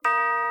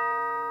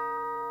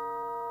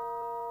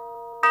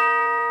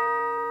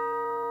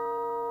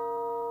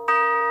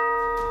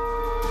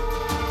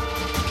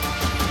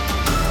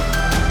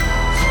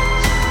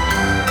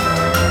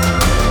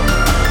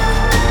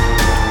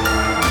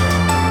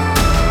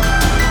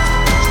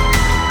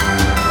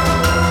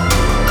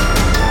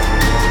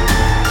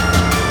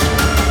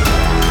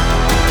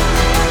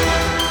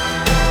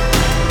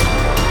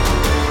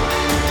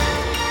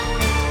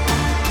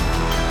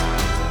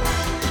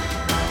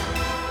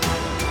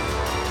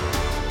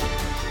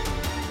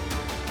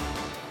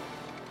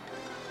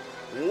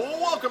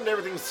welcome to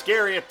Everything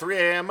Scary at 3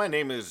 a.m. My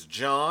name is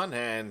John,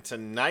 and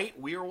tonight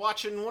we are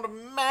watching one of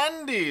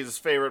Mandy's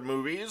favorite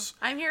movies.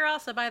 I'm here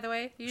also, by the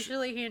way.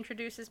 Usually he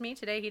introduces me.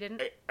 Today he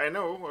didn't. I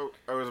know,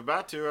 I was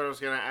about to. I was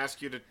going to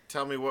ask you to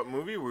tell me what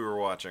movie we were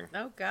watching.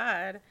 Oh,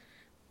 God.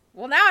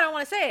 Well, now I don't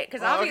want to say it,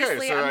 because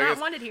obviously so I'm not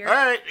wanted here. All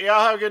right,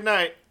 y'all have a good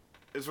night.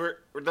 We're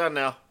done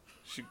now.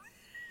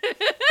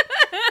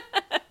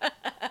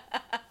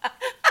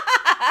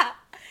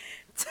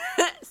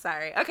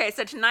 Sorry. Okay,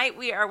 so tonight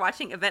we are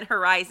watching Event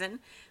Horizon,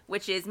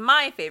 which is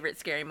my favorite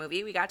scary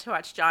movie. We got to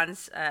watch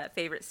John's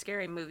favorite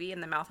scary movie,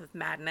 In the Mouth of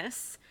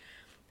Madness.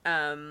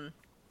 I'm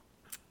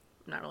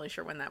not really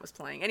sure when that was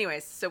playing.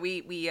 Anyways, so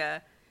we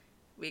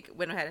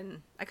went ahead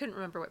and I couldn't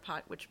remember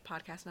which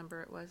podcast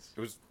number it was.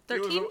 It was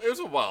 13. It was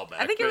a while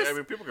back. I think it was. I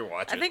mean, people can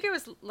watch it. I think it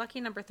was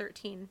lucky number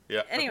 13.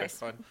 Yeah.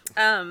 Anyways, okay,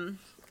 fine.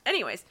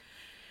 Anyways,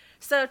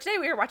 so today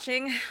we are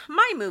watching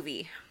my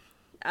movie.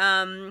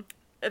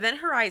 Event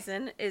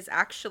Horizon is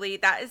actually,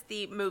 that is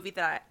the movie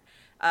that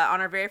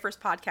on our very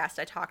first podcast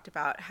I talked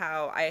about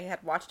how I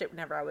had watched it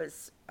whenever I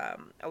was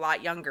a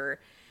lot younger,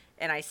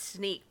 and I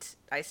sneaked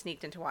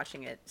into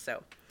watching it.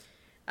 So,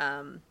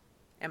 and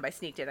by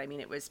sneaked it I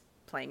mean it was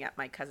playing at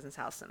my cousin's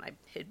house and I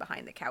hid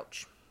behind the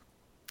couch.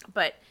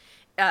 But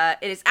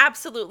it is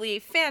absolutely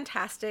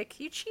fantastic.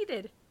 You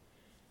cheated.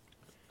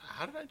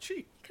 How did I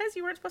cheat? Because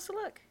you weren't supposed to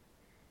look.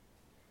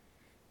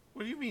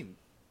 What do you mean?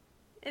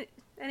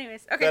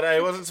 Anyways, okay. That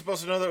I wasn't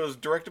supposed to know that it was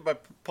directed by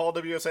Paul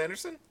W.S.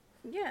 Anderson?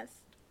 Yes.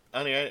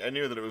 Honey, I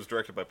knew that it was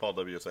directed by Paul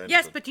W.S. Anderson.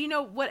 Yes, but do you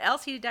know what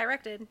else he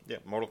directed? Yeah,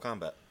 Mortal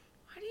Kombat.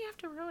 Why do you have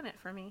to ruin it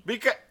for me?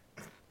 Because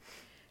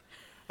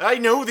I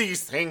know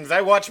these things.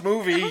 I watch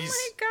movies.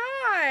 Oh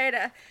my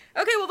god.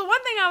 Okay, well, the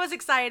one thing I was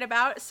excited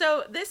about,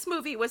 so this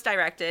movie was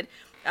directed,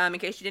 in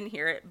case you didn't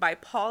hear it, by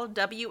Paul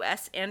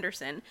W.S.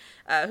 Anderson,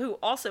 who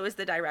also is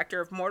the director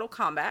of Mortal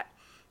Kombat.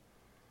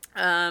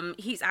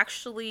 He's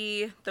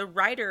actually the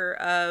writer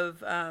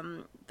of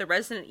the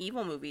Resident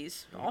Evil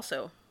movies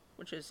also,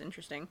 which is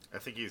interesting. I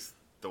think he's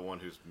the one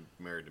who's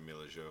married to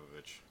Mila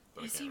Jovovich.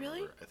 But Is he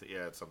really? I think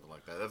it's something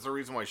like that. That's the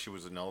reason why she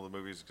was in all the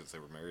movies, because they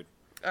were married.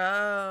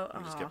 Oh.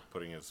 He just kept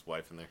putting his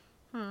wife in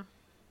there.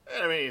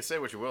 I mean, you say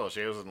what you will.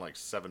 She was in like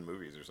 7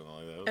 movies or something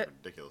like that. It was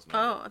ridiculous.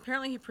 Oh,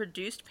 apparently he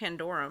produced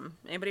Pandorum.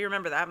 Anybody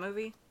remember that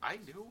movie? I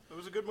do. It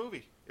was a good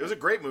movie. It was a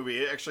great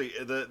movie. Actually,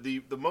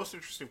 the most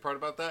interesting part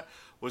about that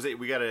was that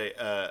we got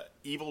a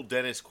evil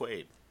Dennis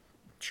Quaid.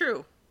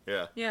 True.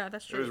 Yeah. Yeah,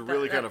 that's true. It was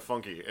really kind of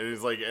funky. And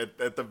it's like,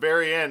 at the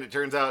very end, it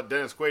turns out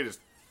Dennis Quaid is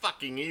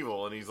fucking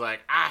evil. And he's like,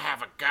 I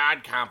have a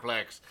god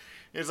complex.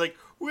 And it's like,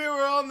 we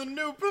were on the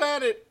new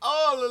planet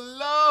all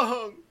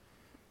along.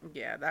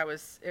 Yeah, it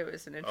was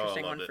an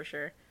interesting one for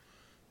sure.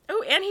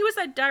 Oh, and he was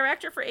a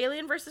director for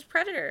Alien vs.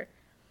 Predator.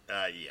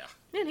 Yeah.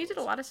 Man, he did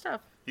a lot of stuff.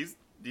 He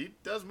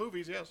does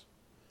movies, yes.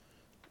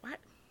 What?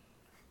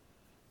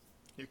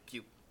 You're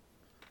cute.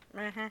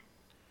 Uh-huh.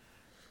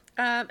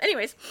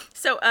 Anyways,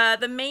 so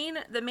the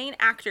main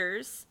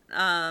actors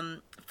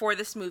for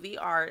this movie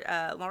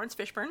are Lawrence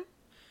Fishburne,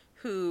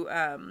 who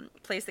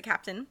plays the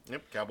captain.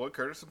 Yep, Cowboy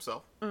Curtis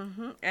himself.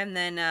 Mm-hmm. And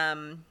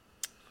then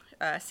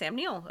Sam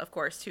Neill, of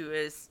course, who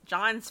is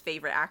John's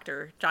favorite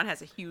actor. John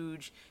has a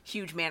huge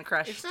man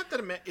crush. It's not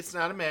that it's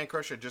not a man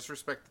crush. I just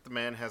respect that the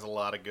man has a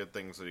lot of good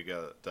things that he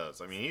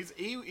does. I mean,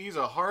 he's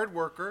a hard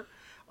worker.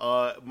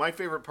 My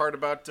favorite part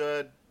about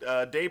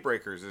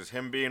Daybreakers is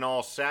him being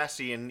all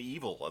sassy and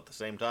evil at the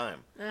same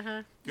time.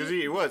 Because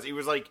he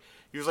was like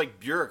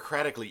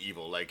bureaucratically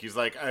evil. Like he's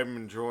like, I'm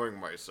enjoying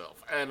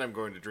myself and I'm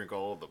going to drink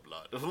all the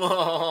blood.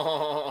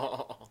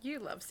 You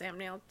love Sam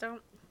Neill,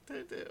 don't?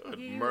 They do.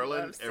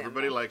 Merlin.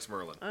 Everybody likes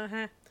Merlin.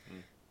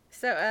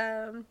 So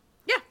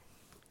yeah.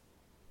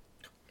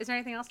 Is there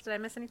anything else? Did I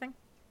miss anything?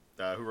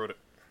 Who wrote it?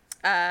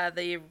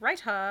 The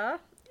writer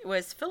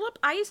was Philip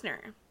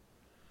Eisner.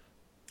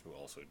 Who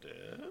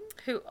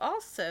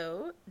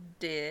also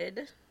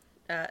did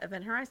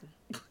Event Horizon.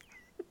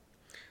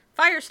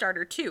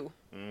 Firestarter 2.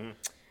 Mm-hmm.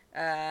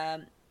 I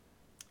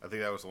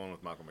think that was the one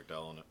with Malcolm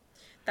McDowell in it.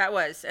 That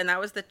was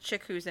the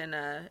chick who's in,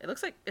 it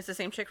looks like it's the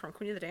same chick from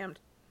Queen of the Damned.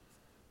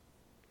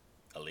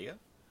 Aaliyah?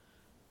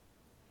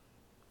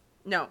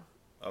 No.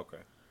 Okay.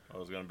 I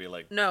was gonna be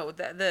like... No,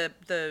 the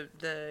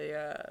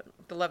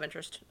love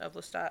interest of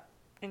Lestat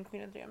in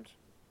Queen of the Damned.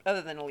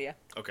 Other than Aaliyah.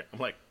 Okay, I'm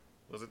like...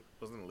 Wasn't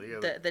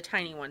Aaliyah? The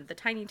tiny one. The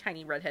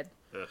tiny redhead.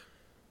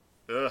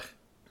 Ugh.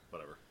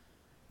 Whatever.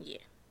 Yeah.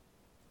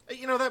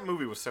 You know, that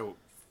movie was so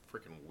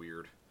freaking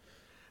weird.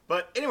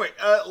 But anyway,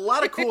 a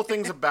lot of cool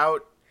things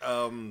about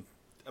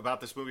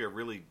this movie. I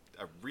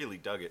really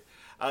dug it.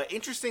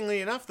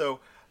 Interestingly enough, though,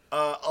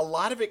 a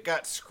lot of it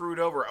got screwed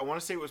over. I want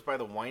to say it was by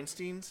the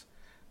Weinsteins.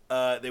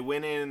 They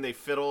went in, they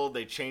fiddled,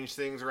 they changed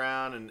things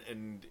around,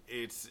 and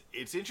it's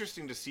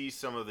interesting to see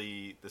some of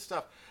the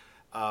stuff.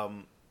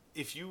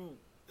 If you...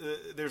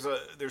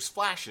 there's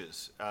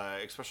flashes,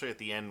 especially at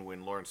the end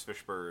when Lawrence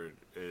Fishburne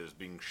is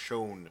being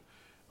shown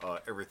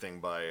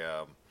everything by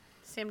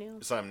Sam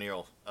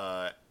Neill,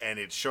 and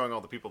it's showing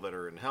all the people that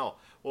are in hell.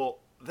 Well,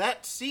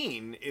 that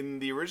scene in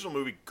the original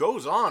movie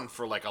goes on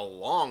for like a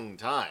long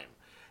time.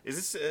 Is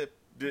this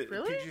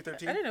Really? PG-13?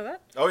 I didn't know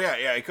that. Oh yeah,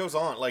 yeah. It goes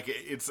on like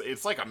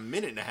it's like a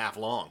minute and a half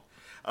long.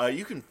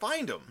 You can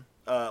find them.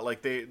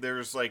 Like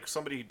there's like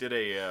somebody who did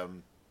a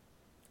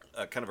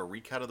kind of a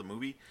recut of the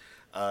movie,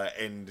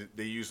 and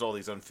they used all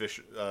these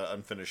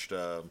unfinished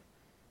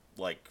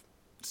like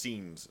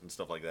scenes and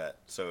stuff like that.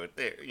 So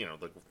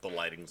the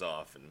lighting's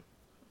off and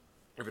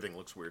everything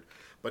looks weird.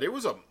 But it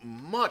was a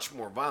much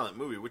more violent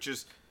movie, which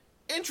is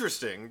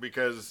interesting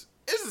because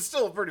this is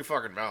still a pretty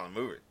fucking violent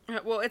movie.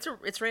 Well, it's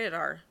rated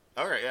R.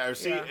 All right, yeah,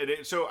 see.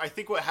 Yeah. So I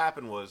think what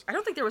happened was I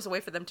don't think there was a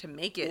way for them to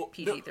make it Well,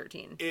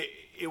 PG-13. no,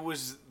 it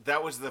was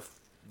that was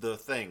the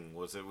thing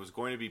was it was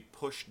going to be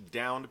pushed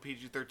down to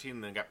PG-13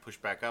 and then got pushed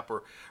back up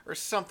or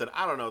something.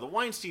 I don't know. The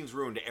Weinsteins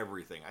ruined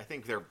everything. I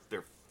think they're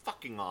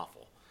fucking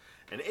awful,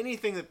 and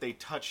anything that they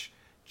touch,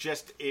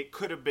 just it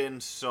could have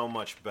been so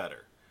much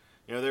better.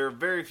 There are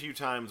very few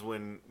times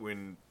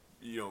when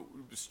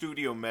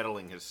studio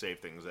meddling has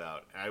saved things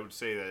out. I would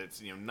say that it's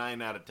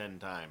 9 out of 10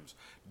 times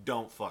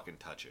don't fucking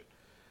touch it.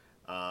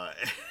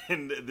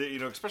 And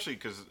especially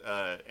because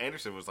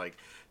Anderson was like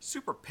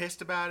super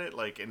pissed about it,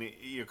 like, and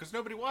because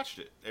nobody watched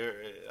it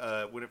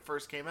when it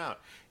first came out.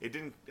 It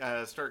didn't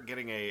start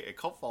getting a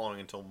cult following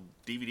until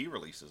DVD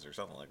releases or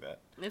something like that.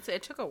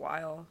 It took a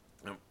while.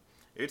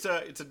 It's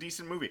a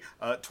decent movie.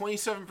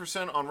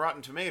 27% on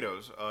Rotten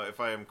Tomatoes, if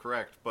I am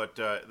correct, but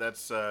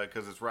that's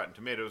because it's Rotten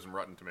Tomatoes, and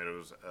Rotten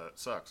Tomatoes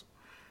sucks.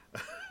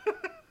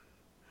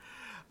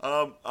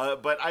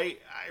 But I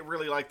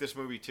really like this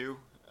movie too.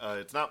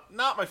 It's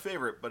not my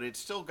favorite, but it's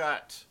still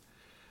got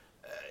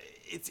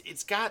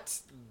it's got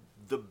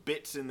the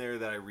bits in there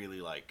that I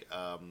really like.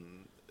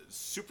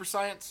 Super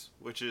science,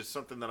 which is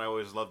something that I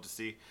always love to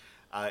see.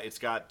 It's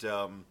got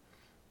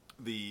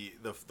the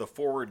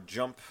forward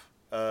jump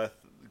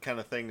kind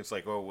of thing. It's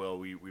like, oh well,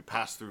 we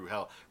passed through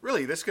hell.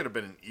 Really, this could have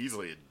been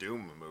easily a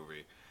Doom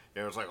movie.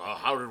 It's like, oh,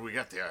 how did we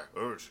get there?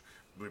 Oh,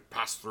 we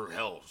passed through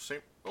hell.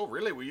 Same. Oh,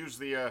 really? We used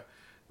the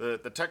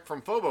tech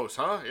from Phobos,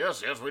 huh?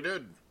 Yes, we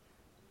did.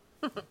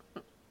 I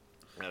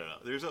don't know.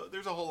 There's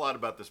a whole lot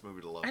about this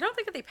movie to love. I don't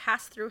think that they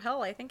passed through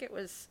hell. I think it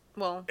was,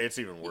 well... It's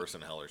even worse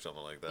than hell or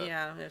something like that.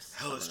 Yeah.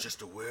 Hell is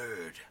just a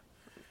word.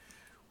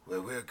 Where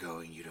we're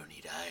going, you don't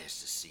need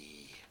eyes to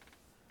see.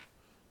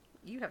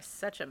 You have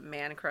such a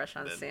man crush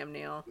on Sam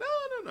Neill.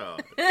 No.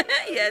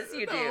 Yes,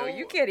 you No. do.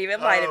 You can't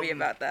even lie to me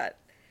about that.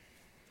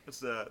 It's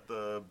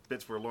the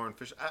bits where Lawrence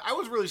Fishburne... I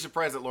was really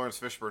surprised that Lawrence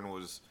Fishburne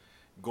was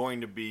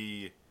going to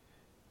be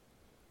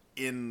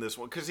in this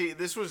one. Because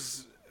this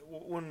was...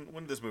 When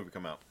did this movie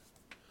come out?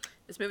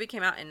 This movie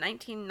came out in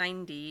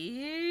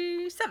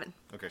 1997.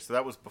 Okay, so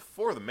that was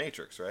before The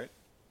Matrix, right?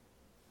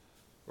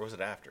 Or was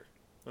it after?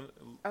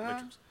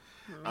 Matrix.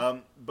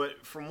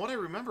 But from what I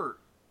remember,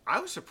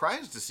 I was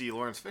surprised to see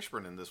Lawrence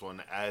Fishburne in this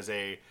one as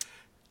a... It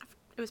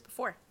was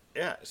before.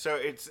 Yeah, so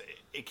it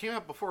came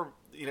out before,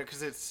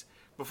 because it's...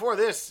 Before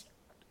this,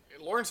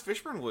 Lawrence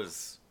Fishburne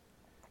was...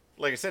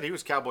 Like I said, he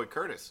was Cowboy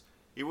Curtis.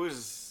 He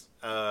was...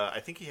 I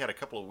think he had a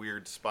couple of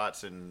weird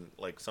spots in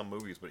like some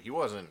movies, but he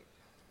wasn't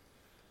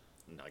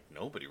like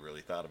nobody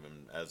really thought of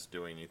him as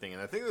doing anything.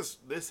 And I think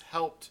this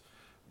helped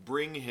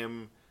bring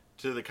him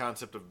to the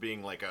concept of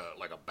being like a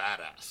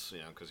badass,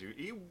 because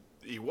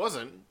he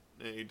wasn't.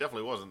 He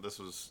definitely wasn't. This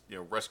was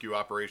rescue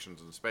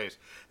operations in space.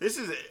 This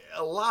is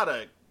a lot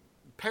of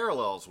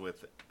parallels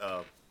with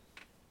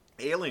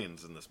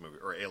aliens in this movie,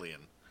 or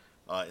Alien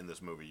in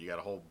this movie. You got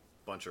a whole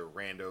bunch of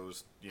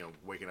randos,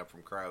 waking up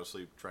from cryo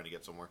sleep trying to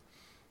get somewhere.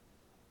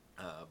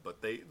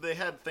 But they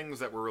had things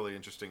that were really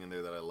interesting in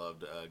there that I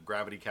loved.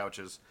 Gravity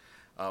couches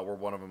were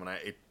one of them, and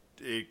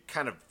it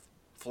kind of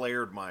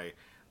flared my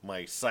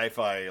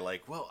sci-fi,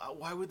 like, well,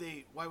 why would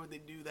they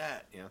do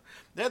that?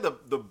 They had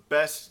the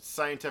best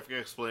scientific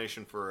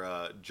explanation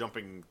for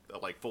jumping,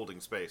 like folding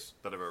space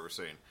that I've ever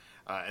seen,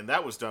 and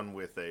that was done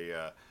with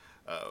a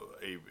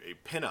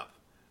pinup.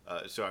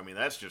 So I mean,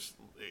 that's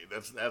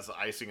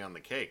icing on the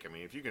cake. I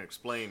mean, if you can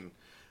explain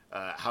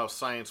how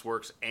science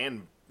works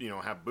and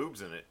have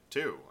boobs in it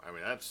too, I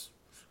mean that's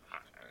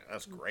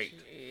great.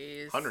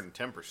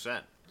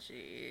 110%.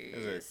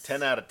 Jeez.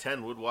 10 out of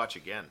 10 would watch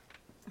again.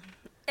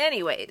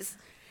 Anyways,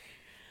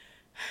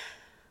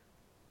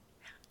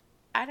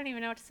 I don't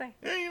even know what to say.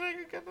 Yeah,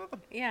 you got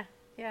nothing. Yeah.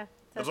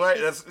 That's why.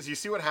 You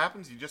see what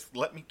happens? You just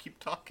let me keep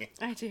talking.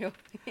 I do.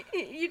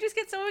 You just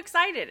get so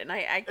excited, and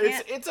I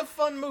can't. It's a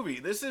fun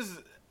movie. This is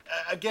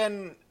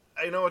again.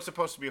 I know it's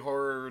supposed to be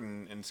horror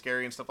and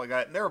scary and stuff like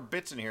that. And there are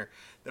bits in here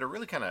that are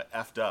really kind of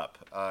effed up,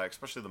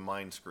 especially the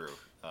mind screw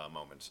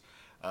moments.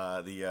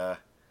 The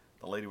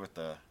lady with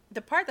the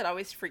part that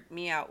always freaked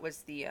me out was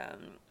the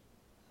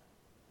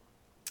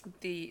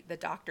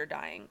doctor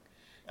dying,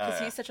 because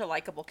he's such a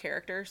likable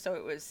character. So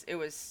it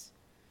was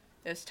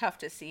tough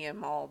to see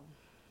him all,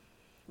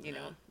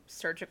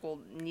 surgical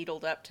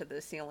needled up to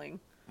the ceiling.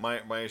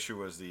 My issue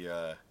was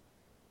the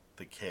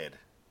kid.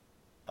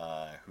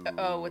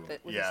 With his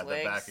legs?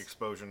 The back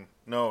explosion.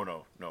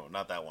 No,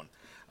 not that one.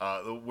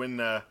 When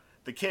the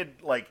kid,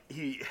 like,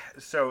 the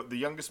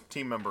youngest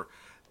team member,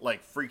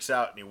 like, freaks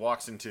out and he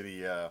walks into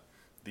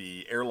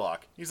the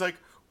airlock. He's like,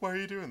 why are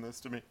you doing this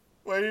to me?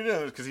 Why are you doing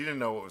this? Because he didn't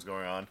know what was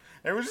going on. And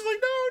everyone's just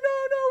like,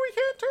 no, we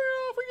can't turn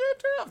it off. We can't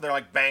turn it off. They're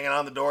like banging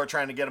on the door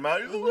trying to get him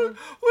out. He's like,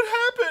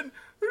 what happened?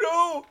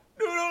 No,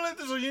 don't let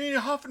this. You need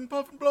to huff and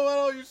puff and blow out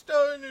all your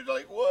stuff. And he's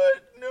like,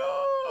 what?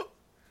 No.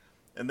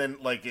 And then,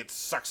 like, it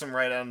sucks him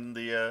right on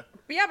the...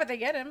 But they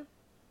get him.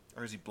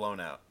 Or is he blown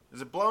out?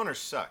 Is it blown or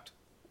sucked?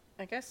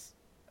 I guess.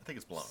 I think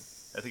it's blown.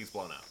 I think it's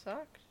blown out.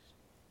 Sucked?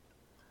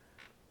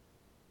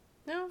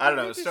 No. I don't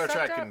know. Maybe Star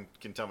Trek sucked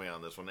can tell me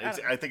on this one. I don't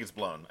know. I think it's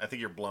blown. I think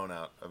you're blown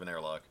out of an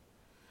airlock.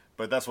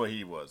 But that's what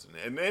he was.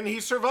 And he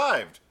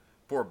survived.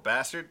 Poor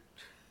bastard.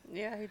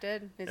 Yeah, he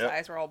did. His Yep.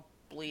 eyes were all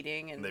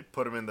bleeding. And they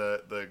put him in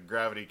the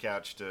gravity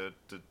couch to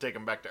take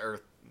him back to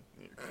Earth.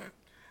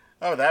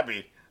 How would that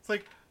be? It's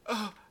like,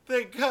 oh,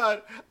 thank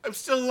God. I'm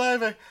still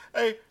alive.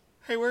 Hey,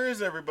 where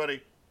is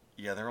everybody?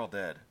 Yeah, they're all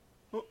dead.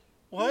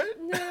 What?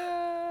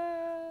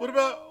 No.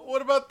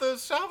 What about the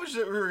salvage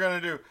that we were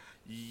going to do?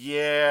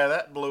 Yeah,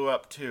 that blew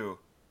up too.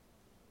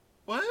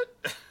 What?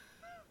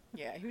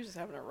 Yeah, he was just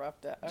having a rough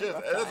day.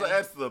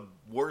 That's the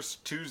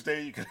worst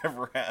Tuesday you could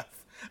ever have.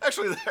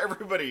 Actually,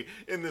 everybody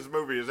in this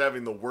movie is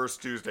having the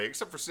worst Tuesday,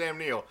 except for Sam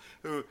Neill,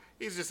 who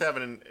he's just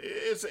having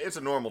it's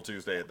a normal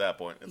Tuesday at that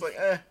point. It's like,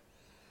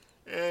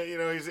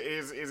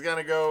 he's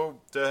gonna go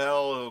to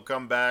hell. He'll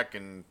come back,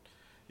 and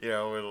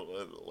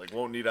it'll like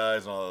won't need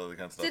eyes and all that other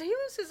kind of stuff. Did he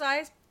lose his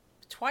eyes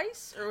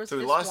twice, or was So it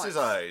he just lost once? his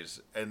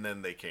eyes, and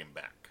then they came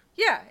back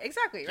Yeah,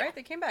 exactly. Yeah. Right,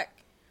 they came back.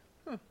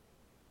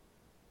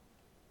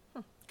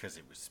 because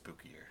it was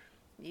spookier.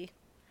 Yeah.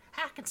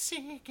 I can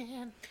see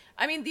again.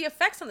 I mean, the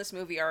effects on this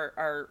movie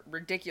are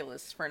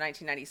ridiculous for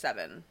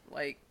 1997.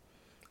 Like,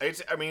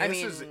 This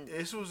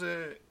was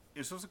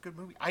a good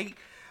movie.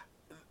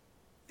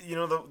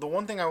 The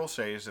one thing I will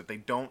say is that they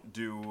don't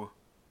do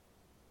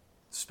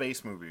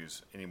space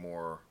movies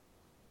anymore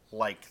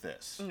like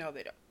this. no,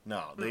 they don't.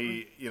 No,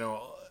 they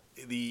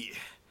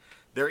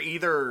they're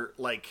either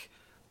like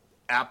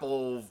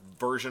Apple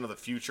version of the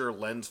future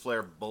lens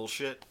flare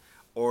bullshit,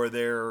 or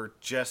they're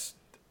just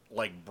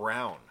like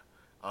brown.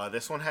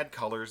 This one had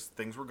colors,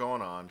 things were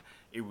going on.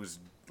 It was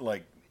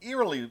like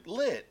eerily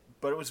lit,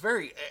 but it was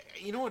very,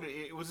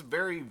 it was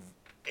very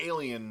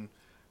alien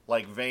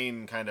like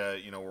vein kind of.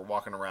 We're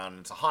walking around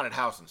and it's a haunted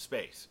house in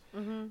space.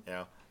 Mm-hmm.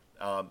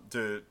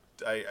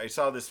 I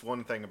saw this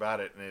one thing about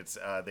it, and it's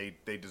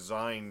they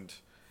designed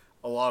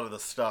a lot of the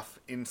stuff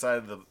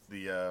inside of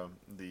the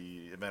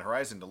Event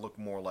Horizon to look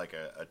more like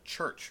a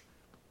church,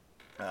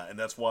 and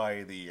that's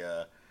why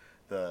the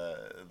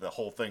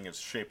whole thing is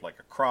shaped like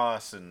a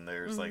cross, and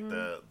there's like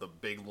the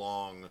big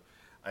long,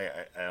 I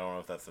don't know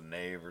if that's the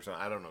nave or something.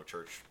 I don't know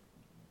church,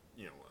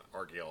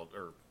 archaeology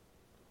or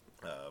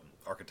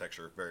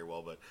architecture very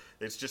well, but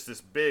it's just this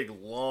big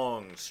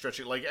long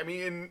stretching. Like, I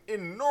mean,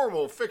 in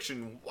normal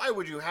fiction, why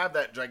would you have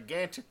that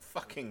gigantic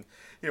fucking?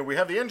 We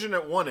have the engine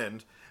at one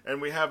end, and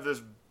we have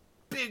this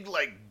big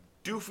like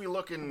doofy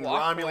looking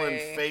Walkway.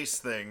 Romulan face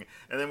thing,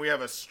 and then we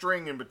have a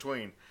string in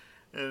between.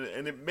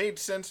 And it made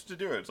sense to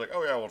do it. It's like,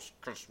 oh yeah, well,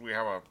 because we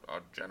have a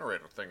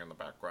generator thing in the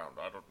background.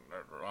 I don't,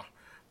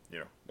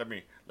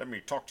 let me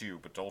talk to you,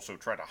 but also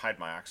try to hide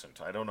my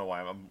accent. I don't know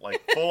why I'm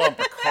like full on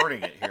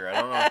Picarding it here.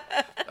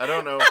 I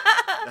don't know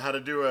how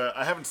to do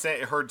I haven't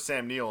heard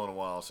Sam Neill in a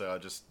while, so I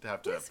just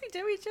have to. Yes, we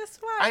did. We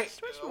just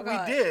watched. We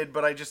did,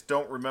 but I just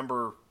don't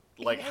remember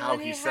like Yeah, how when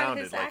he he had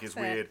sounded. his Like his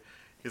accent. weird.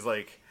 He's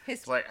like, His-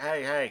 it's like,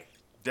 hey,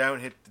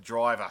 don't hit the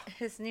driver.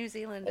 His New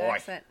Zealand Oi.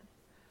 accent.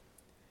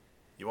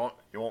 You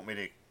want me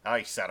to?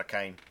 Hey,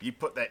 Sadakane, you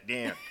put that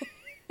down.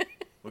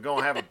 We're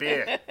gonna have a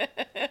beer.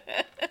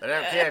 I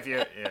don't care if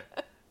you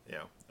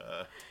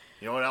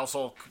you know what else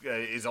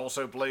is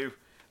also blue?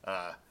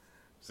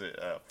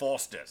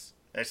 Foster's.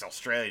 That's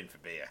Australian for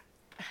beer.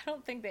 I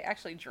don't think they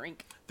actually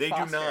drink They do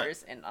not.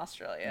 Foster's in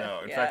Australia.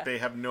 No, in Yeah. fact, they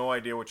have no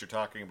idea what you're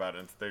talking about,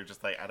 and they're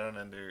just like, I don't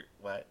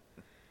what.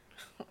 Oh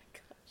my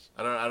gosh.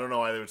 I don't know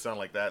why they would sound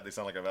like that. They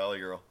sound like a Valley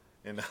Girl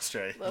in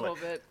Australia. A little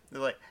bit.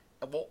 They're like,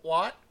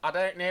 what? I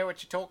don't know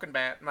what you're talking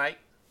about, mate.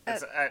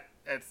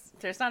 It's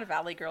There's not a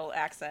Valley Girl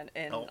accent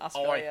in Oh,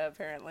 Australia,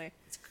 apparently.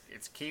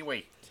 it's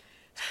Kiwi.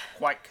 It's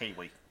quite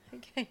Kiwi.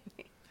 Okay.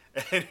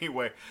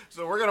 Anyway,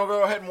 so we're gonna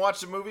go ahead and watch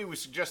the movie. We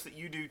suggest that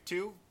you do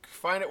too.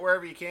 Find it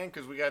wherever you can,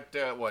 because we got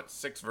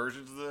 6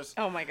 versions of this.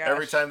 Oh my gosh.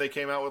 Every time they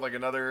came out with like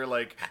another,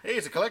 like, hey,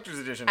 it's a collector's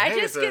edition. I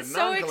hey, just it's a get so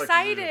non-collector's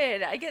edition.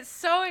 excited. I get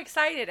so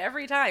excited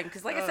every time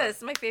because, like I said,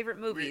 it's my favorite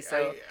movie.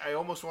 So I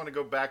almost want to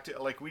go back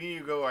to, like, we need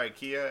to go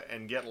IKEA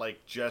and get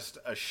like just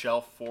a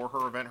shelf for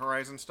her Event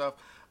Horizon stuff.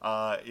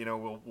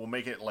 We'll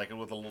make it like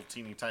with a little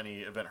teeny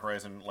tiny Event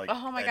Horizon like.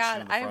 oh my etched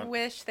god, in the I front.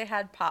 wish they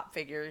had pop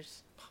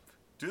figures.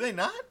 Do they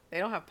not? They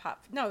don't have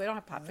pop. No, they don't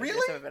have pop figures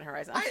Really? of Event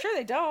Horizon. I'm sure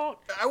they don't.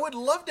 I would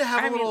love to have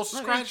I a mean, little let me-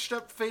 scratched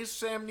up face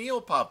Sam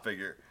Neill pop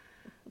figure.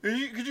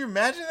 Could you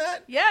imagine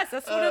that? Yes,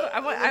 that's what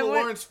I want. I little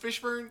want. Lawrence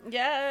Fishburne.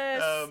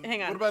 Yes.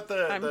 Hang on. What about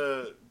I'm-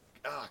 the?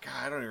 Oh God,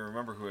 I don't even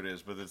remember who it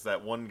is, but it's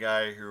that one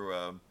guy who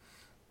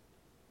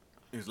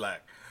he's like,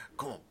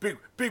 "Come on,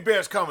 Big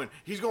Bear's coming.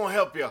 He's gonna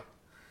help you."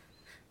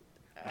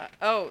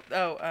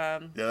 Yeah,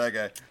 that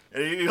guy.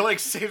 And he like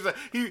saves that.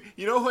 You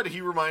know what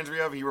he reminds me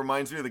of? He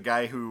reminds me of the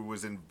guy who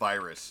was in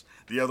Virus.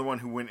 The other one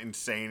who went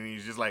insane, and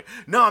he's just like,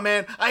 "No,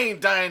 man, I ain't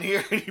dying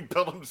here." And he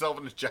built himself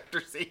an ejector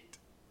seat.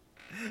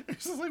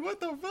 It's just like, what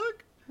the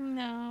fuck?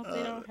 No,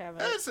 they don't have it.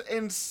 That's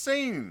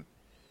insane.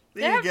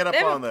 They have, get up they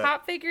have on that.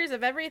 pop figures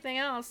of everything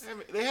else.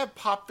 They have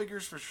pop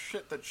figures for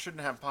shit that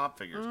shouldn't have pop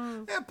figures.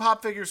 They have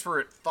pop figures for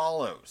It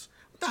Follows.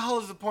 What the hell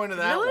is the point of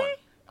that Really? one?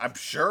 I'm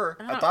sure.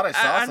 I thought I saw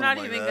something I'm not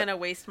like even that. going to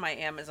waste my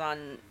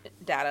Amazon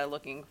data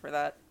looking for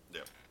that.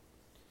 Yeah.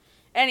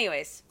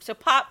 Anyways, so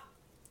pop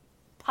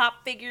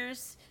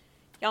figures.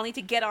 Y'all need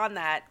to get on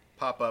that.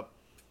 Pop-up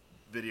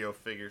video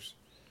figures.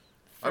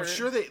 I'm For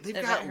sure they've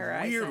Event got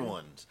Horizon. weird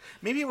ones.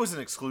 Maybe it was an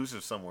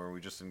exclusive somewhere and we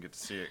just didn't get to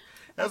see it.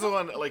 That's the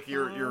one, like,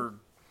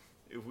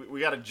 we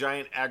got a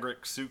giant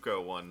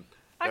Agritsuko one.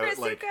 That,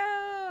 like,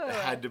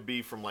 had to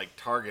be from, like,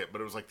 Target,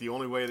 but it was, like, the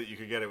only way that you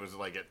could get it was,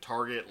 like, at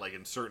Target, like,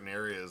 in certain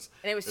areas.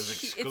 And it's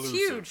exclusive.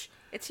 huge.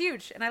 It's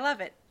huge, and I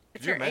love it.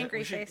 It's your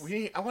angry face.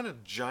 I want a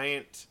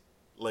giant,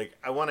 like,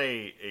 I want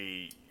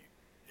a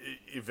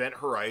Event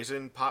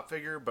Horizon pop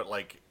figure, but,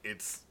 like,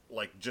 it's,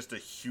 like, just a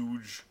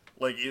huge,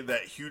 like,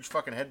 that huge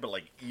fucking head, but,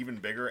 like, even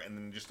bigger, and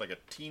then just, like, a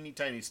teeny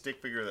tiny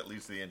stick figure that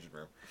leads to the engine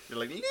room. You're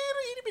like, little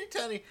itty bitty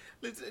tiny,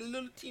 a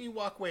little teeny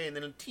walkway, and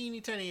then a teeny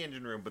tiny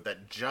engine room, but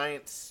that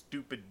giant,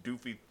 stupid,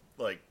 doofy,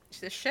 like,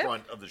 The ship?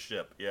 front of the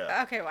ship.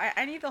 Yeah. Okay, well,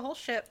 I need the whole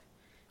ship,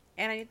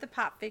 and I need the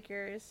pop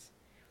figures.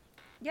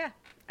 Yeah,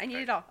 I need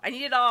it all. I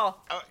need it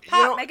all.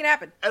 Pop, make it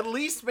happen. At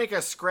least make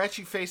a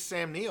scratchy face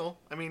Sam Neill.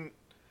 I mean,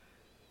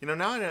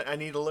 now I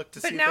need to look to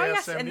see if they have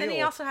Sam Neill. And then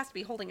he also has to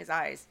be holding his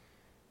eyes.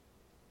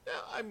 Yeah,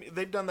 I mean,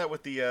 they've done that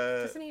with the.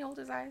 Doesn't he hold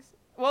his eyes?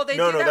 Well, they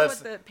do that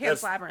with the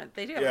Pan's Labyrinth.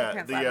 They do that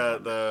with the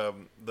Pan's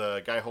Labyrinth.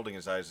 the guy holding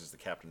his eyes is the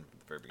captain at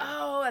the very beginning.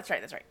 Oh, that's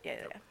right.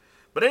 Yeah.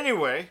 But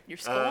anyway, You're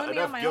schooling me on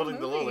enough my gilding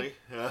own the movie.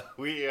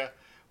 lily.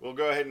 We'll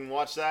go ahead and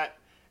watch that,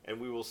 and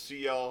we will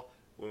see y'all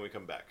when we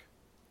come back.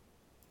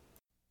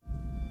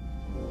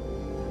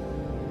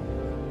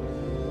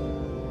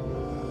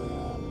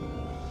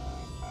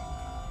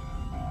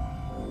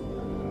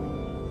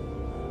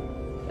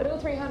 At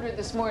 0300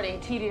 this morning,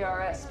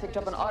 TDRS picked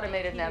up an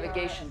automated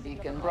navigation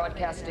beacon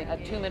broadcasting at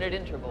 2-minute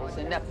intervals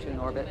in Neptune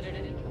orbit.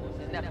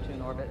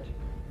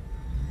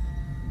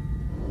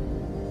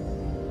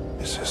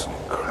 This is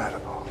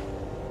incredible.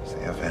 It's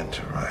the Event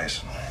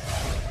Horizon.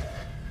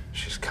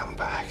 She's come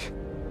back.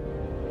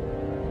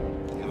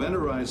 The Event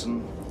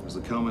Horizon is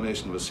the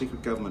culmination of a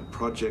secret government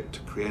project to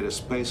create a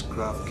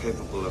spacecraft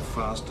capable of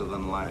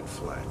faster-than-light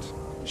flight.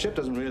 The ship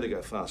doesn't really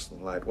go faster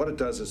than light. What it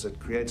does is it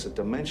creates a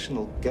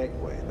dimensional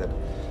gateway that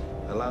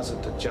allows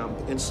it to jump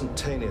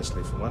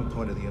instantaneously from one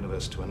point of the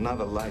universe to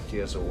another light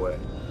years away.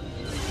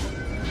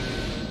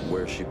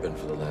 Where's she been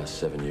for the last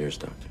 7 years,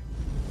 Doctor?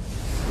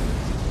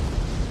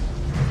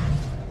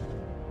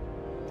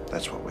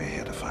 That's what we're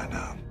here to find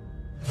out.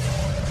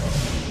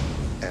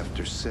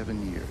 After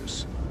 7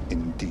 years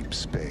in deep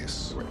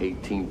space, There were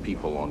 18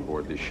 people on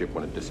board this ship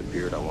when it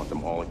disappeared. I want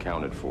them all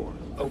accounted for.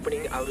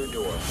 Opening outer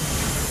door.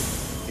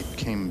 it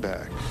came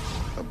back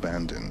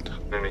abandoned.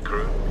 Any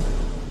crew?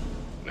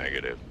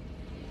 Negative.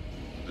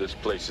 This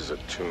place is a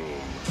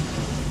tomb.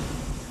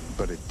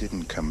 But it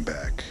didn't come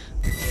back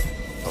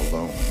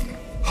alone.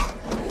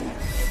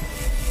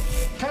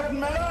 Captain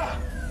Miller!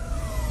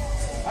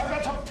 I've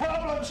got some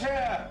problems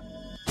here!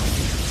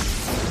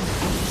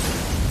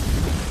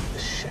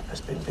 This ship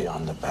has been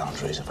beyond the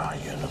boundaries of our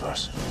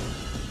universe.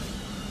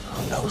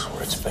 Who knows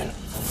where it's been?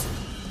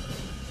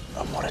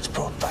 And what it's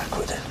brought back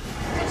with it.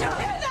 Did you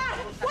hear that?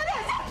 What is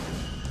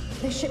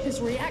it? The ship is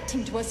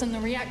reacting to us and the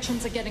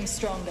reactions are getting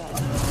stronger.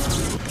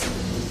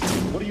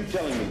 What are you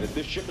telling me? That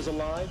this ship is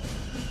alive?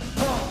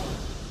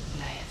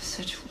 I have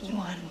such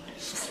wonderful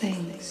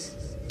things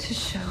to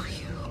show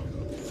you.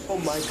 Oh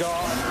my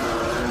God!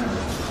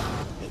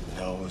 It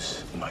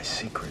knows my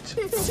secrets.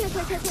 It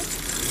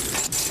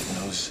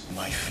knows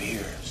my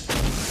fears.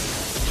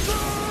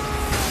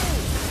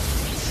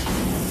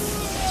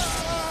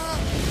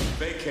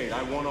 Vacate.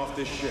 I want off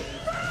this ship.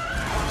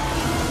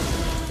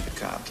 You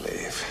can't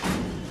leave.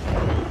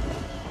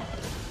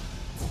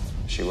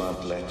 She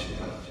won't let you.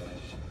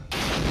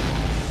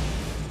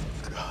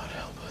 God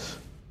help us.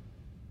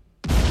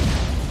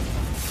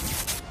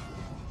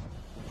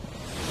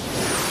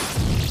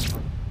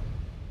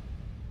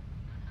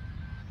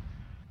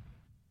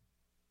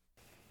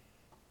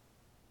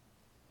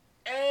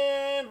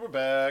 And we're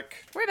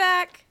back. We're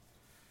back.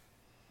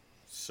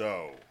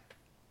 So,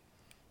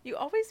 You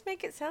always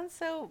make it sound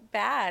so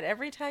bad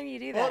every time you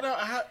do that. well, no,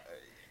 I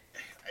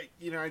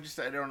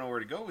don't know where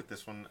to go with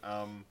this one.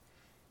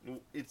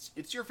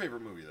 It's your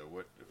favorite movie though.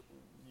 What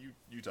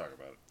you talk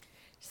about it?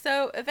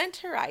 So, Event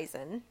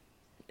Horizon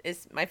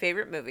is my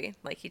favorite movie,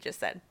 like he just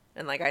said,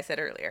 and like I said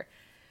earlier.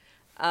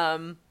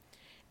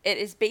 It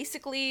is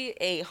basically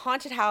a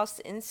haunted house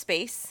in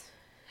space.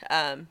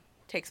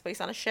 Takes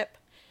place on a ship.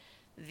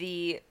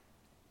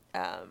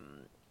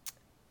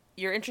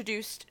 You're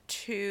introduced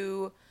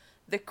to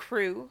the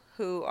crew,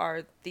 who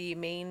are the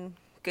main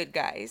good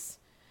guys.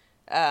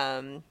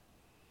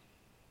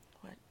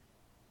 What?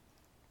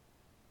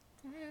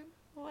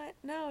 What?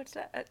 No, it's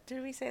not.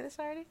 Did we say this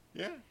already?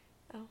 Yeah.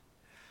 Oh.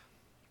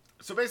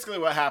 So basically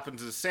what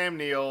happens is Sam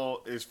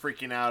Neill is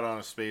freaking out on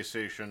a space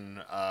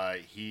station.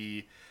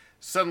 He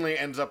suddenly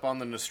ends up on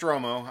the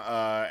Nostromo,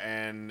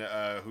 and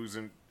who's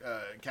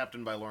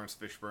captained by Lawrence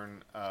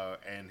Fishburne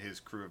and his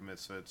crew of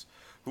misfits,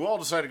 who all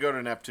decide to go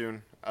to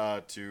Neptune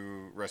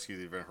to rescue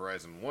the Event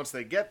Horizon. Once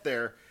they get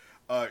there,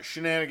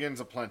 shenanigans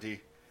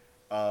aplenty,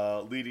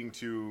 leading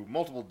to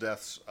multiple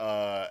deaths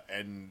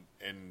and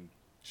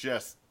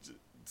just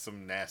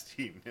some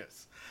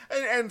nastiness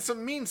and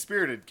some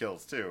mean-spirited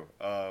kills too.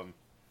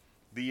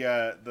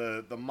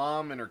 The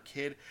mom and her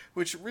kid,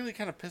 which really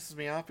kind of pisses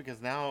me off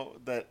because now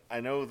that I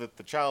know that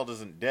the child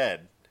isn't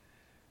dead,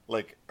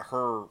 like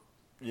her,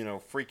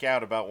 freak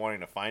out about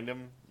wanting to find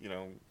him,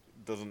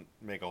 doesn't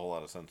make a whole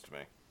lot of sense to me.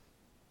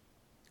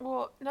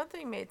 Well,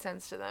 nothing made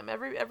sense to them.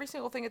 Every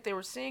single thing that they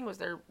were seeing was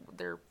their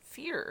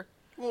fear.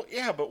 Well,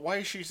 yeah, but why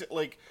is she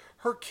like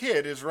her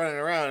kid is running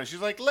around and she's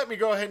like, "Let me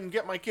go ahead and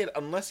get my kid,"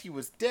 unless he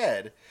was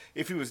dead.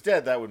 If he was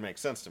dead, that would make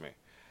sense to me.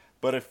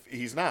 But if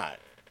he's not,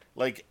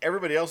 like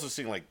everybody else was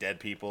seeing like dead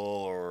people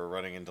or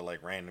running into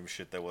like random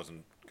shit that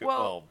wasn't good.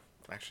 Well,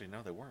 actually,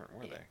 no, they weren't,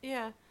 were they?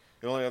 Yeah.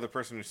 The only other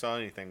person who saw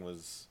anything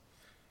was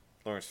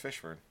Lawrence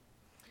Fishburne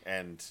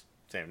and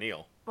Sam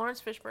Neill.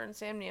 Lawrence Fishburne,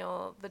 Sam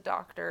Neill, the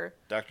doctor.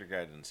 Doctor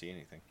guy didn't see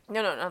anything.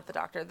 No, not the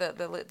doctor.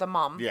 The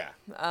mom. Yeah.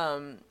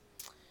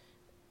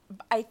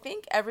 I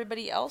think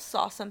everybody else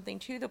saw something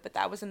too, though, but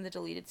that was in the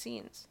deleted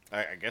scenes.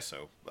 I guess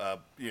so.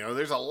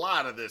 There's a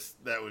lot of this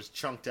that was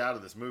chunked out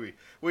of this movie,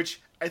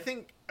 which I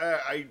think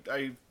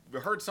I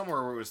heard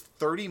somewhere where it was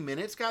 30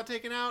 minutes got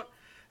taken out.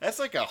 That's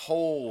like a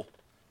whole,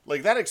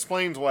 like that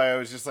explains why I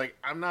was just like,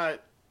 I'm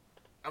not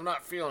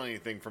feeling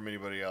anything from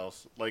anybody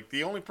else. Like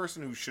the only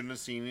person who shouldn't have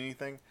seen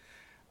anything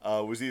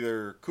was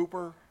either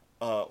Cooper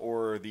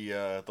or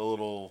the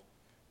little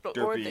derpy,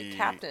 or the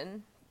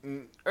captain.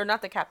 Or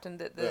not the captain,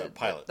 the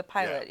pilot. The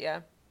pilot,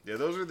 yeah. Yeah,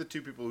 those are the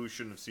two people who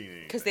shouldn't have seen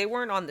anything. Because they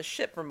weren't on the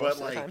ship for most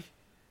of the time.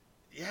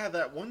 Yeah,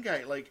 that one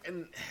guy,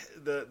 and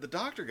the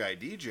doctor guy,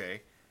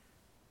 DJ,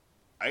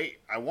 I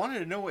wanted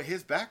to know what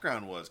his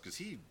background was, because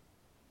he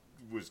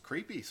was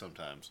creepy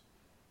sometimes.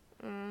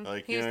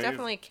 He was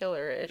definitely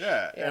killer-ish.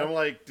 Yeah, and I'm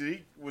like,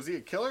 was he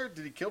a killer?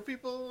 Did he kill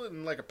people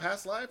in like a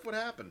past life? What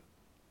happened?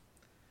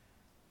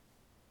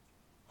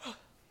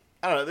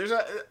 I don't know.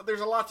 There's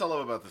a lot to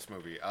love about this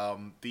movie.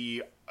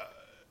 The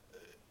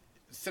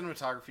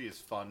cinematography is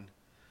fun.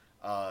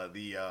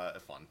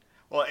 Fun.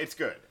 Well, it's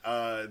good.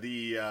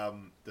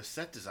 The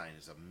set design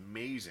is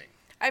amazing.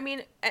 I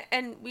mean,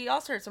 and we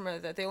also heard somewhere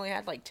that they only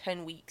had like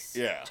 10 weeks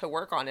to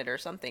work on it or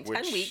something.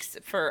 10 weeks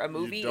for a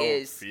movie you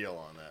don't feel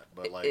on that,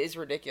 but like is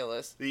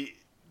ridiculous.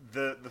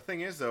 The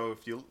thing is though,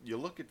 if you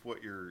look at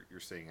what you're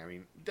seeing, I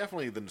mean,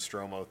 definitely the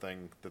Nostromo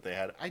thing that they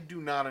had, I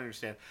do not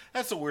understand.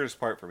 That's the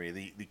weirdest part for me.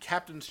 The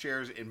captain's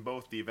chairs in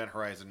both the Event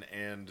Horizon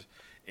and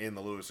in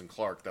the Lewis and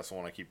Clark, that's the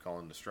one I keep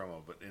calling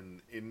Nostromo, but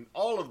in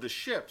all of the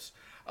ships,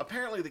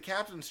 apparently the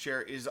captain's chair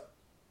is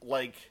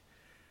like,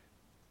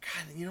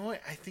 God, you know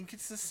what? I think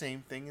it's the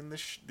same thing in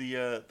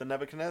the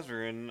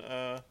Nebuchadnezzar in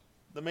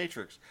the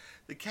Matrix.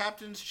 The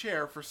captain's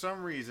chair, for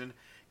some reason,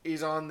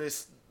 is on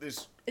this.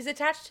 Is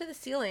attached to the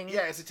ceiling.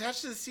 Yeah, it's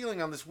attached to the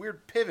ceiling on this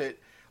weird pivot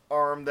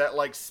arm that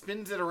like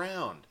spins it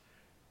around.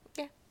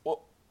 Yeah.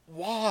 Well,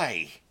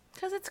 why?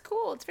 Because it's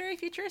cool. It's very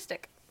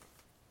futuristic.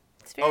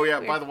 It's very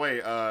weird. By the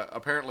way,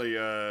 apparently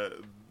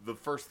the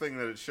first thing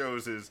that it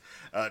shows is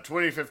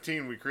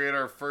 2015. We create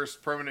our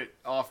first permanent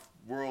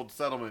off-world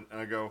settlement,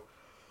 and I go,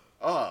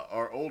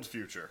 our old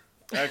future.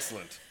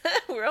 Excellent.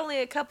 We're only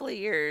a couple of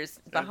years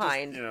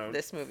behind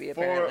this movie,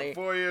 apparently.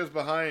 4 years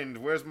behind.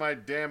 Where's my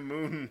damn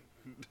moon,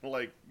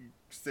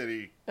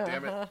 city?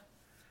 Damn it.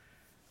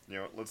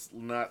 Let's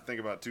not think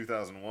about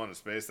 2001: A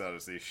Space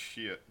Odyssey.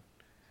 Shit.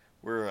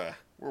 We're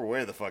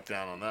way the fuck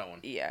down on that one.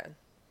 Yeah.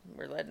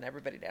 We're letting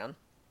everybody down.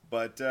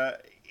 But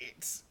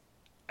it's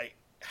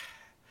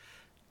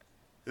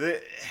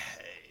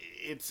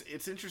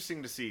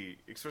interesting to see,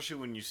 especially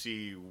when you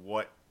see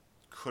what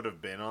could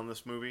have been on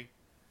this movie.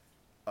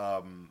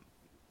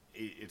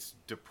 It's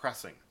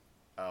depressing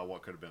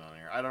what could have been on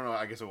here. I don't know.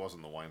 I guess it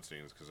wasn't the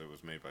Weinsteins because it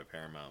was made by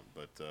Paramount,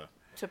 but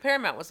so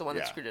Paramount was the one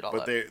that screwed it all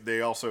up. But they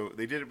also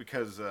did it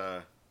because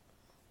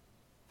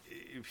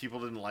people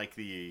didn't like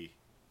the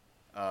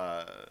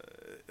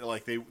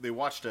they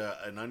watched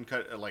an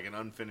uncut, like an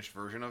unfinished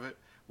version of it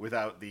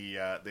without the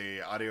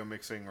audio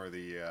mixing or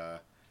the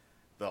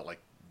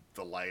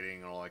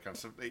lighting and all that kind of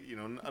stuff.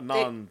 A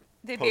non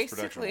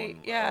post-production one.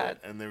 Yeah.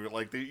 And they were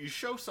like, you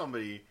show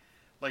somebody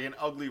like an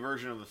ugly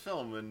version of the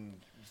film, and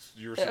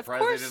you're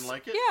surprised they didn't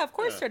like it. Yeah, of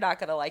course they're not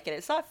gonna like it.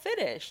 It's not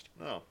finished.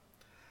 No.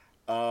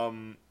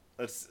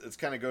 Let's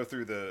kind of go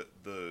through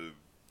the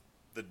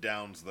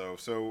downs though.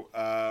 So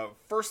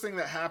first thing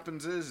that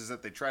happens is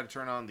that they try to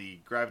turn on the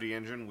gravity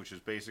engine, which is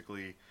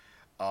basically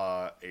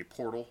a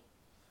portal.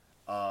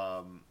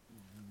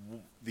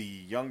 The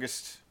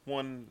youngest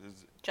one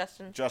is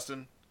Justin.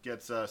 Justin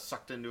gets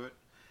sucked into it.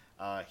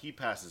 He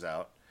passes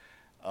out.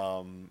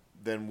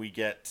 Then we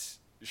get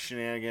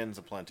shenanigans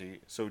aplenty.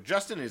 So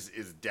Justin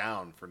is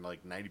down for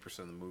like 90%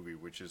 of the movie,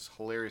 which is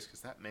hilarious because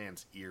that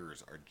man's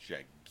ears are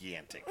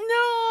gigantic.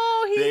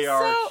 No, they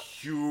are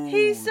huge.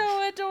 He's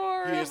so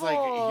adorable. He's like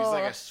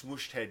a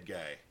swooshed head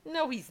guy.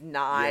 No, he's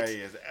not. Yeah, he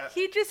is.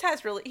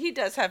 He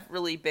does have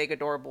really big,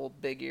 adorable,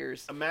 big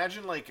ears.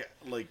 Imagine like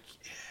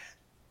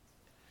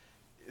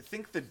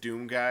think the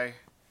Doom guy,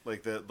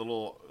 like the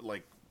little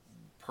like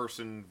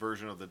person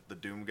version of the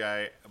Doom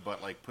guy,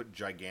 but like put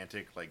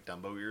gigantic like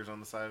Dumbo ears on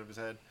the side of his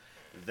head.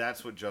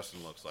 That's what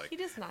Justin looks like. He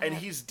does not. And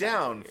he's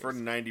down for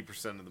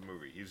 90% of the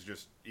movie.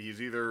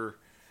 He's either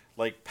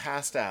like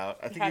passed out.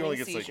 I think he only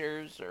gets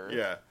seizures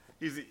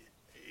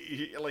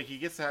like he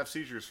gets to have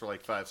seizures for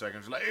like 5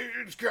 seconds. Like,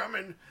 it's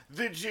coming,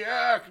 the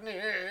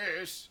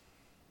darkness.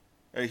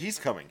 He's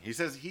coming. He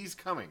says he's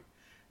coming,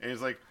 and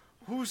he's like,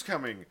 who's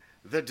coming?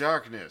 The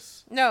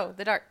darkness. No,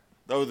 the dark.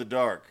 Oh, the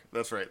dark.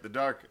 That's right. The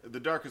dark.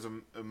 The dark is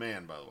a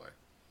man, by the way.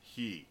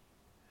 He.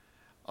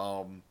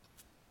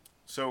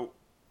 So.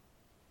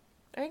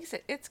 I think he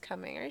said it's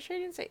coming. Are you sure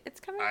he didn't say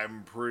it's coming?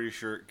 I'm pretty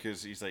sure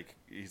because he's like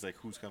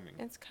who's coming?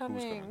 It's coming.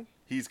 Who's coming?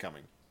 He's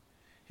coming.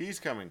 He's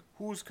coming.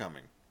 Who's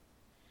coming?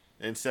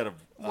 Instead of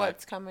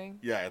what's coming?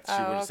 Yeah,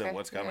 she would have said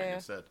what's coming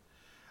instead.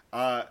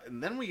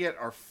 And then we get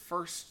our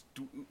first.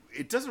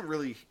 It doesn't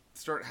really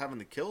start having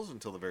the kills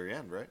until the very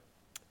end, right?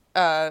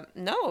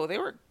 No, they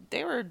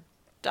were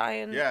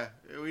dying. Yeah,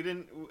 we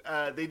didn't.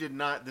 They did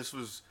not. This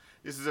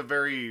is a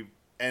very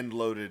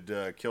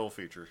end-loaded kill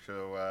feature.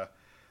 So.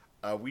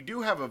 We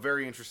do have a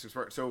very interesting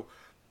part. So,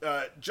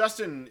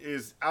 Justin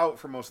is out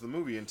for most of the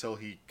movie until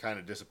he kind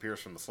of disappears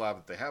from the slab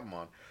that they have him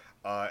on,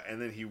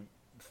 and then he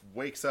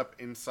wakes up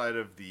inside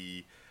of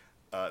the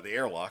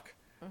airlock,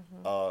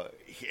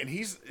 and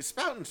he's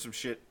spouting some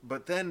shit.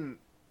 But then,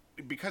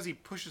 because he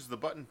pushes the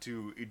button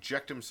to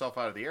eject himself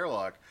out of the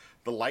airlock,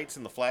 the lights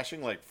and the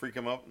flashing like freak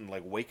him up and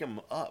like wake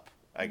him up.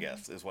 I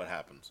guess is what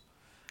happens.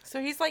 So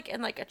he's like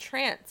in like a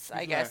trance,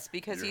 I guess,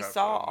 because he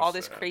saw all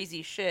this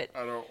crazy shit.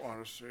 I don't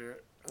want to see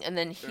it. And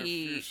then if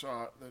you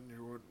saw it, then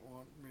you wouldn't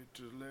want me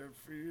to live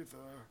either.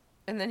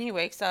 And then he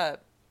wakes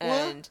up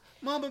and...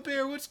 What? Mama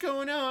Bear, what's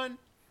going on?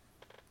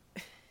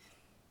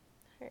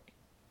 Are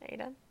you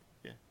done?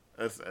 Yeah.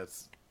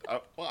 That's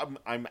well,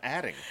 I'm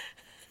adding.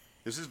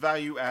 This is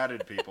value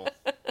added, people.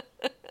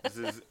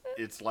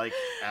 It's like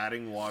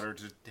adding water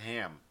to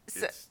ham.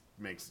 It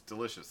makes it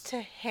delicious. To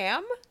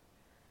ham?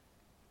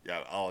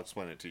 Yeah, I'll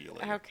explain it to you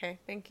later. Okay,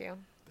 thank you.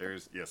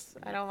 Yes.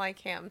 I don't like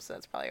ham, so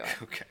that's probably why.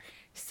 Okay.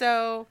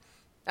 So...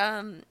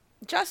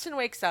 Justin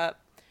wakes up.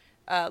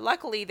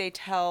 Luckily, they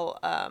tell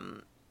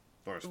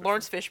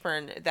Lawrence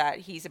Fishburne that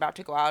he's about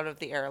to go out of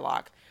the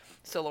airlock.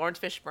 So Lawrence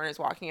Fishburne is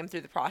walking him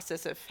through the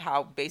process of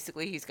how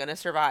basically he's going to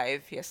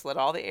survive. He has to let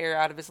all the air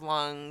out of his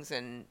lungs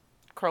and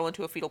curl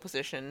into a fetal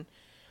position.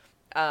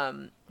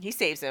 He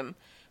saves him,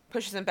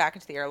 pushes him back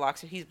into the airlock,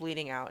 so he's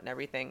bleeding out and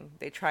everything.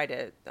 They try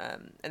to,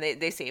 and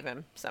they save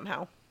him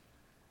somehow.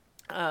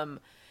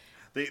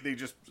 They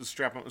just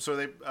strap him.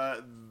 So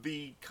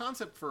the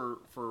concept for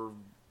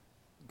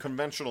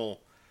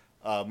conventional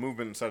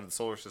movement inside of the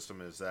solar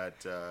system is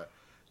that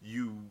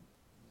you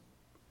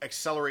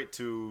accelerate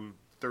to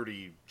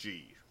 30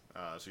 G.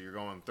 So you're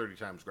going 30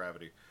 times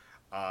gravity.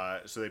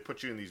 So they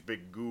put you in these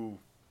big goo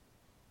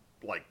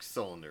like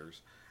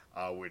cylinders,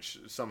 which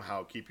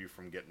somehow keep you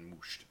from getting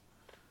whooshed.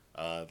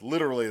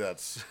 Literally,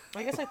 that's.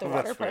 I guess like the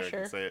water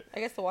pressure. I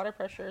guess the water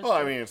pressure. Well,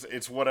 I mean,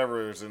 it's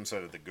whatever is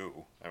inside of the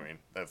goo. I mean,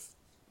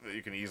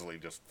 you can easily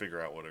just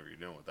figure out whatever you're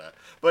doing with that.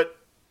 But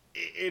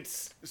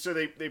it's so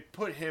they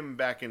put him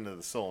back into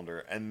the cylinder,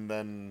 and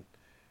then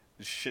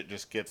shit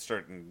just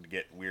starting to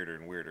get weirder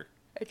and weirder.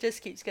 It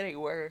just keeps getting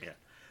worse. Yeah.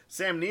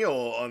 Sam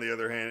Neill, on the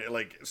other hand,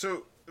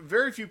 so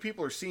very few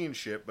people are seeing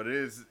shit, but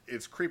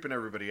it's creeping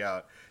everybody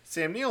out.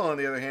 Sam Neill, on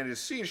the other hand, is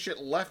seeing shit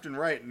left and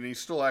right, and he's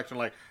still acting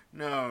like,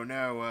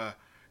 no,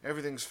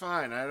 everything's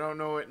fine. I don't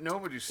know it.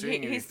 Nobody's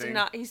seeing anything.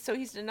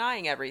 He's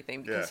denying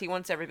everything because he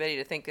wants everybody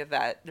to think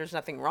that there's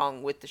nothing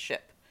wrong with the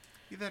ship.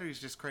 Either he's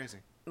just crazy.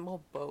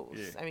 Well, both.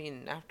 Yeah.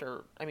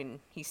 I mean,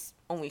 he's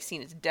only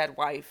seen his dead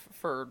wife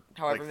for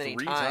however many times.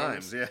 3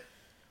 times, yeah.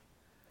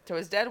 So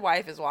his dead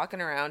wife is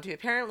walking around, who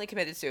apparently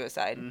committed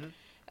suicide,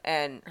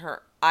 and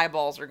her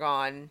eyeballs are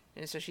gone,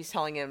 and so she's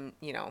telling him,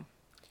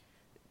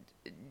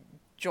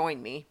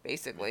 join me,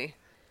 basically.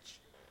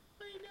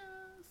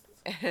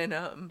 And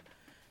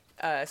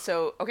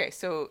so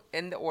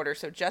in the order,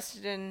 so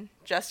Justin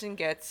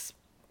gets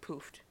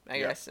poofed, I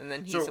guess, and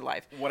then he's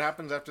alive. What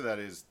happens after that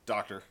is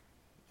Doctor.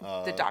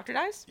 The doctor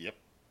dies? Yep.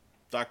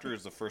 Doctor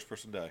is the first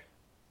person to die.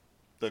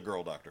 The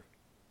girl doctor.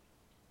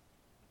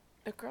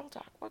 The girl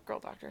doc? What girl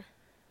doctor?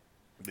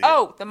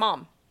 The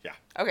mom. Yeah.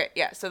 Okay,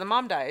 yeah. So the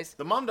mom dies.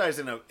 The mom dies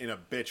in a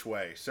bitch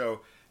way.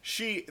 So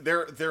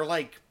they're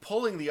like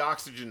pulling the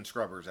oxygen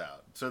scrubbers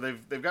out. So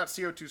they've got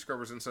CO2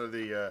 scrubbers inside of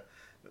the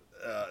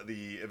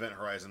Event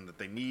Horizon that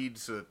they need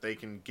so that they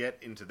can get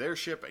into their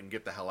ship and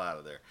get the hell out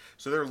of there.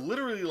 So they're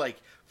literally like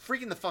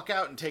freaking the fuck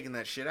out and taking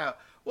that shit out.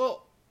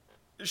 Well,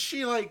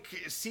 she like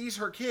sees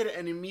her kid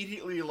and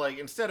immediately like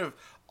instead of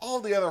all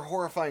the other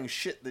horrifying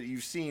shit that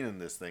you've seen in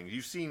this thing.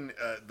 You've seen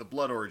the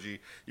blood orgy.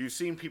 You've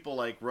seen people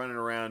like running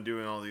around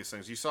doing all these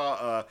things. You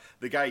saw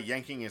the guy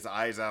yanking his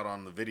eyes out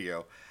on the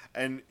video,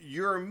 and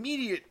your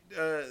immediate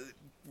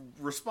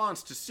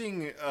response to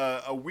seeing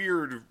a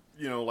weird,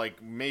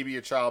 like maybe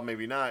a child,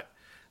 maybe not,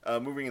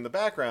 moving in the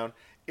background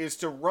is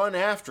to run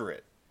after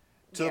it.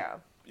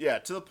 Yeah,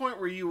 to the point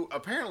where you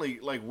apparently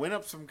like went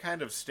up some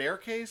kind of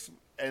staircase,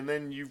 and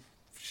then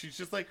she's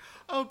just like,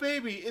 "Oh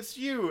baby, it's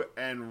you,"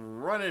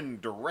 and running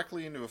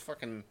directly into a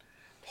fucking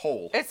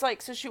hole. It's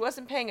like, so she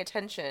wasn't paying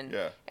attention.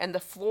 Yeah. And the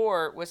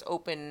floor was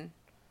open,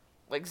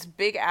 like this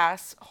big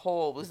ass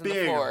hole was in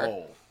the floor. Big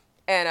hole.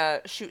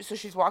 And so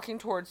she's walking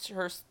towards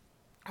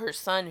her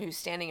son who's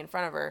standing in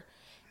front of her,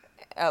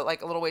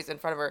 like a little ways in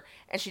front of her,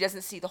 and she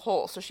doesn't see the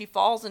hole, so she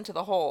falls into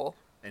the hole.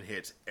 And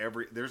hits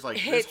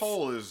this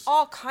hole is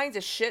all kinds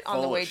of shit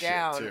on the way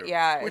down. Too.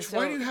 Yeah. Which,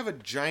 why do you have a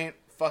giant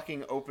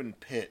fucking open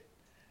pit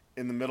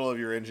in the middle of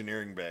your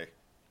engineering bay?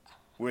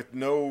 With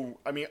no,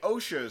 I mean,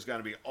 OSHA is going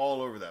to be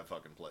all over that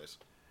fucking place.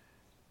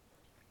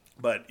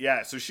 But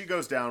yeah, so she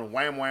goes down,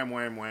 wham, wham,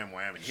 wham, wham,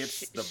 wham, and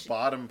hits the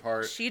bottom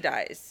part. She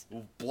dies.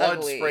 Blood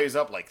ugly. sprays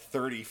up like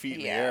 30 feet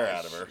in the air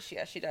out of her.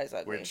 She dies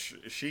ugly. Which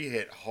she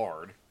hit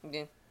hard.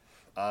 Yeah.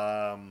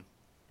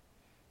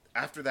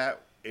 After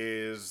that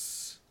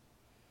is...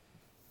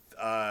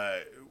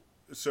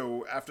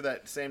 so after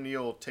that, Sam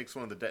Neill takes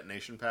one of the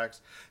detonation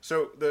packs.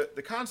 So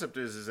the concept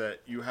is that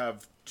you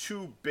have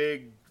two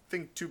big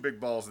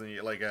balls in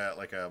the, like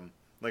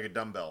a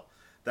dumbbell.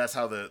 That's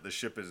how the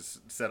ship is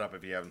set up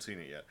if you haven't seen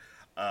it yet.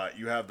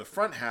 You have the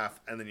front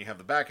half, and then you have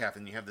the back half,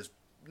 and you have this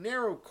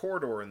narrow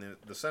corridor in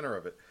the center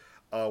of it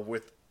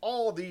with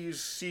all these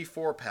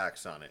C4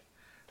 packs on it.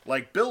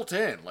 Like built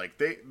in. Like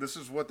this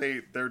is what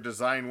their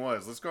design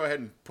was. Let's go ahead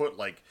and put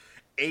like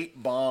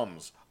 8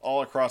 bombs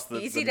all across the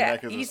neck of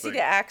this thing. Easy to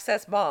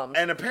access bombs.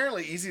 And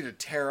apparently easy to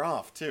tear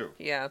off, too.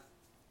 Yeah.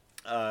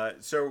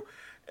 So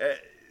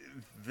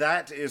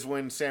that is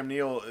when Sam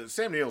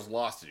Neill's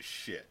lost his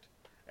shit.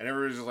 And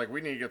everybody's just like,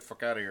 we need to get the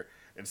fuck out of here.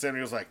 And Sam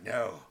Neill's like,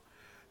 no,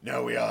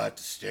 we all have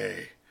to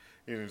stay.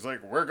 And he's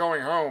like, we're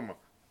going home.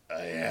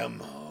 I am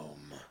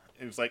home.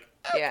 And it's like,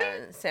 okay. Yeah,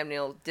 and Sam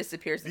Neill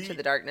disappears into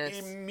the darkness.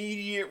 The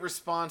immediate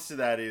response to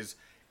that is,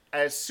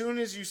 as soon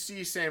as you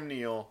see Sam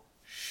Neill,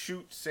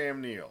 shoot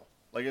Sam Neill.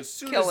 Like, as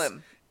soon Kill as...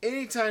 him.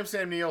 Anytime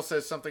Sam Neill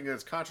says something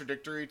that's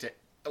contradictory to,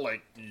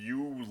 like,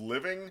 you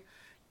living,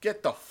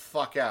 get the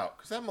fuck out.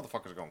 Because that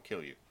motherfucker's gonna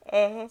kill you.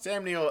 Uh-huh.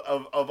 Sam Neill,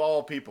 of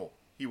all people,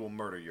 he will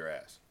murder your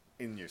ass.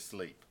 In your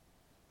sleep.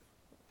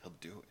 He'll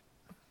do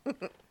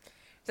it.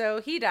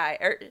 So he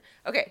died.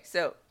 Okay,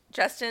 so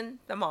Justin,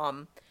 the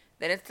mom.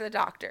 Then it's the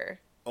doctor.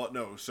 Oh,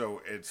 no,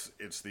 so it's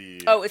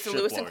the... Oh, it's the ship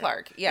Lewis lawyer. and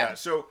Clark. Yeah.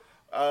 So,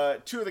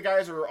 2 of the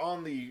guys were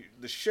on the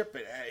ship.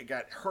 It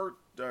got hurt,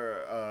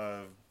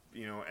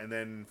 and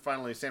then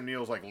finally Sam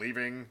Neill's like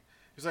leaving.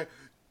 He's like,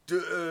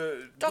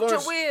 Dr.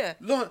 Weir.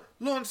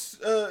 Lawrence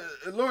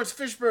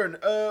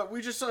Fishburne,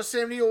 we just saw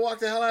Sam Neill walk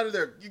the hell out of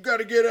there. You got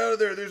to get out of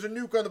there. There's a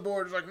nuke on the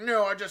board. It's like,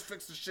 no, I just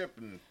fixed the ship,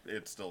 and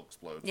it still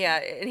explodes. Yeah,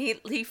 and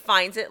he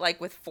finds it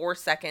like with 4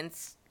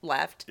 seconds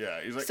left.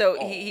 Yeah, he's like, so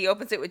oh. he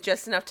opens it with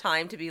just enough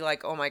time to be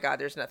like, oh my god,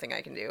 there's nothing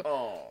I can do.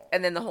 Oh.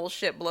 And then the whole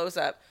ship blows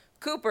up.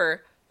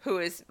 Cooper, who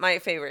is my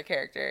favorite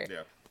character.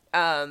 Yeah.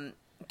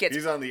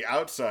 He's on the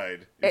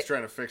outside. He's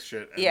trying to fix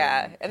shit.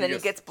 And then he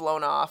gets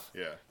blown off.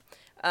 Yeah.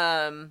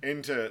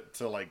 Into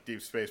like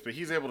deep space, but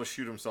he's able to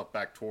shoot himself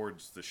back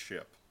towards the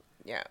ship.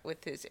 Yeah,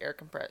 with his air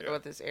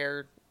with his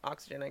air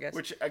oxygen, I guess.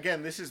 Which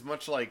again, this is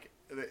much like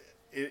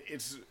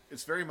it's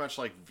very much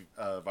like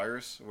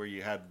Virus, where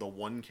you had the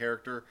one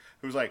character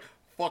who's like,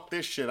 "Fuck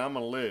this shit, I'm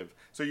gonna live."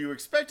 So you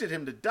expected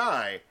him to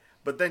die,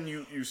 but then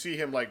you see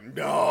him like,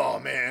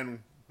 "No,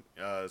 man."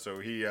 So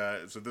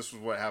this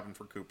was what happened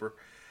for Cooper.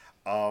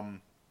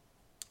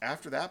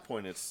 After that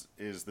point,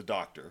 is the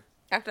doctor.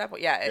 After that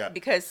point,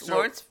 because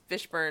Lawrence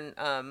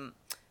Fishburne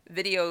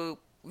video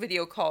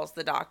calls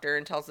the doctor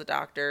and tells the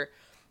doctor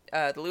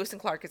the Lewis and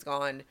Clark is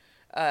gone.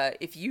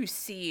 If you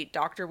see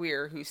Dr.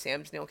 Weir, who's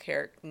Sam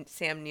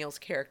Neill's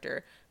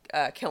character,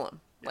 kill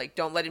him. Like,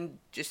 don't let him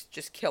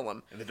just kill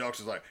him. And the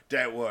doctor's like,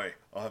 "Don't worry,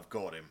 I've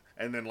got him."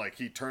 And then like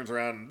he turns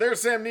around and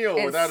there's Sam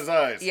Neill without his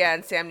eyes. Yeah,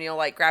 and Sam Neill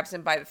like grabs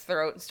him by the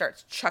throat and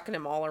starts chucking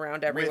him all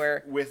around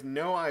everywhere with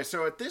no eyes.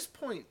 So at this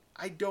point,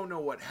 I don't know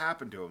what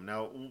happened to him.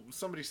 Now,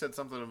 somebody said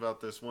something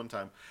about this one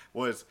time,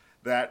 was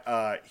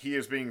that he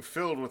is being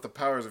filled with the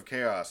powers of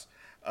chaos.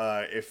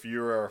 If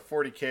you're a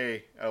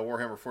 40K,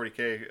 Warhammer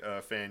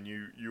 40K fan,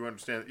 you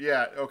understand.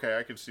 Yeah, okay,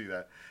 I can see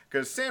that.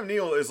 Because Sam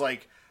Neill is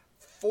like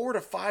 4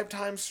 to 5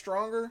 times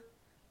stronger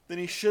than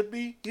he should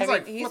be. He's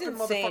flipping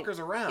motherfuckers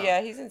around.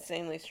 Yeah, he's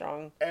insanely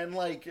strong. And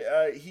like,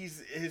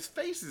 his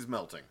face is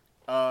melting.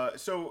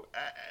 So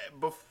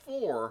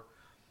before,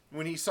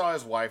 when he saw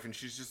his wife and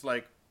she's just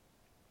like,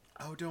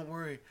 "Oh, don't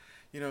worry,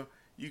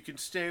 you can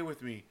stay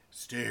with me,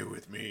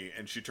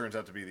 and she turns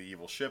out to be the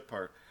evil ship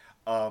part.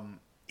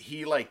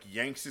 He like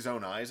yanks his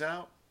own eyes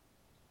out,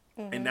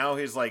 and now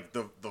his like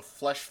the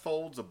flesh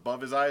folds above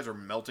his eyes are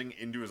melting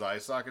into his eye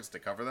sockets to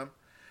cover them.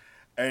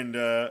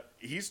 And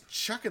he's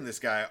chucking this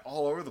guy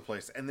all over the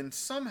place. And then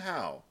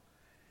somehow,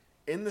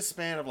 in the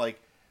span of like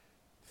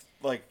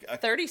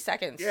 30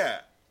 seconds.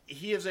 Yeah,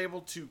 he is able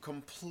to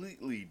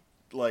completely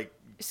like.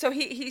 So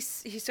he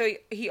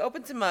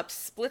opens him up,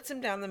 splits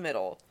him down the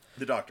middle.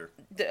 The doctor.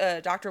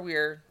 Dr.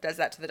 Weir does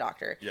that to the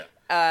doctor.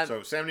 Yeah.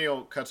 So Sam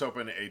Neill cuts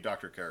open a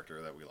doctor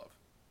character that we love.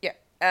 Yeah.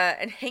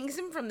 And hangs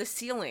him from the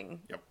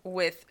ceiling. Yep.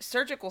 With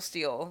surgical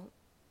steel,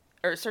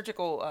 or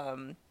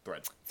surgical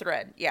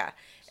thread. Yeah.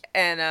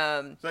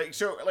 And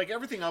so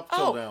everything up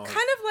till now.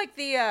 Kind of like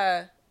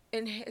the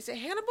is it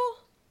Hannibal?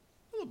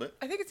 A little bit.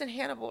 I think it's in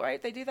Hannibal,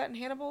 right? They do that in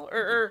Hannibal,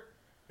 or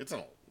it's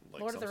in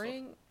Lord of the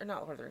Rings, or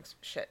not Lord of the Rings.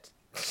 Shit.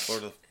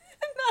 Lord of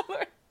not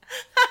Lord.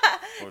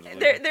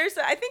 There's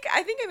I think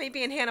it may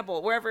be in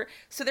Hannibal, wherever.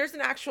 So there's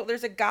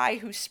a guy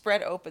who's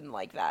spread open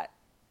like that.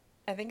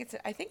 I think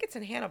it's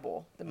in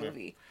Hannibal, the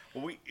movie.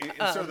 Well,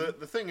 so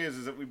the thing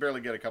is that we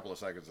barely get a couple of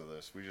seconds of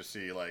this. We just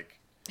see like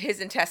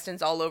his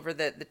intestines all over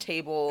the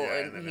table,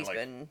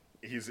 and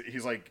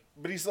he's like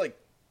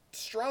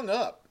strung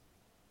up,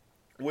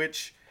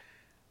 which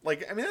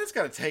that's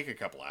got to take a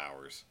couple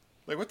hours.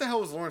 Like, what the hell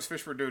was Lawrence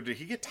Fishburne doing? Did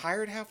he get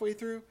tired halfway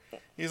through?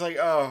 He's like,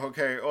 oh,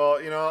 okay, well,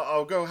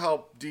 I'll go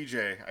help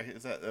DJ.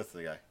 That's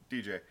the guy,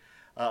 DJ.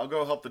 I'll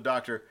go help the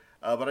doctor,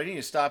 but I need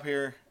to stop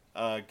here,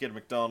 get a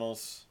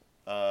McDonald's,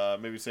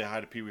 maybe say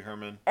hi to Pee Wee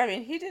Herman. I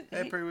mean, he did.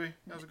 Hey, Pee Wee,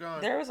 how's it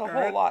going? There was a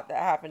whole lot that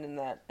happened in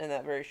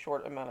that very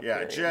short amount of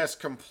period.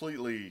 Just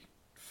completely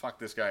fucked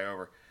this guy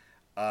over.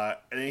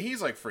 And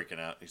he's like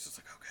freaking out. He's just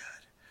like, oh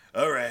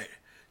god, all right,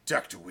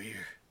 Dr.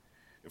 Weir,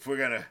 if we're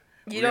gonna.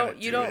 You don't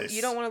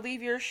want to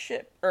leave your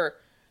ship, or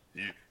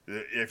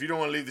if you don't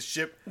want to leave the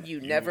ship, you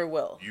never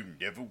will. You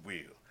never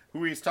will.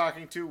 Who he's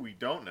talking to, we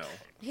don't know.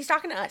 He's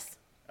talking to us.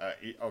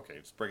 Okay,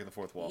 it's breaking the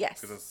fourth wall.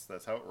 Yes, because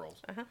that's how it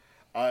rolls.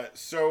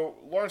 So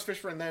Lawrence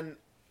Fishburne then,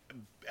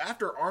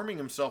 after arming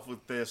himself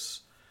with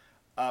this,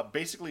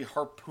 basically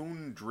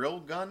harpoon drill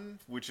gun,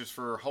 which is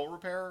for hull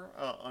repair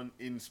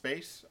in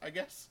space, I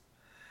guess,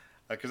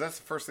 because that's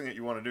the first thing that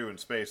you want to do in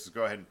space is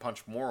go ahead and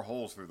punch more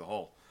holes through the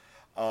hull.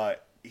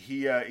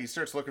 He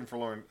starts looking for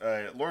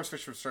Lawrence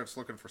Fishburne starts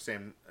looking for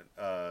Sam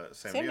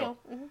Neill.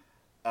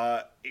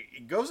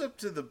 He goes up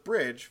to the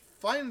bridge,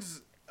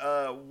 finds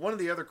one of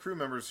the other crew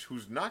members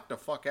who's knocked the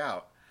fuck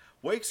out,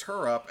 wakes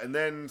her up, and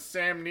then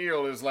Sam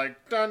Neill is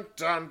like dun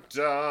dun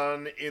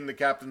dun in the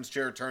captain's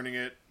chair, turning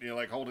it,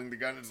 like holding the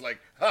gun. It's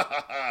like, ha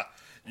ha ha!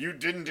 You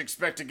didn't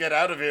expect to get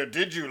out of here,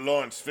 did you,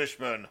 Lawrence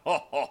Fishburne?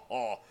 Ha ha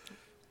ha!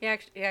 He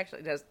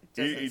actually does.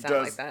 He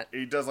does like that.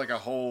 He does like a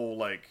whole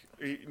like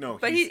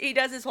But he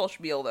does his whole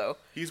spiel though.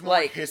 He's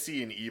more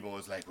hissy and evil.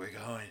 It's like we're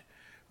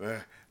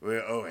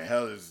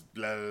hell is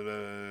blah blah blah.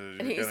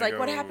 And he's like,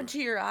 "What happened to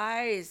your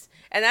eyes?"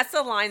 And that's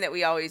the line that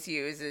we always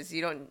use: "Is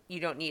you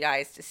don't need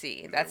eyes to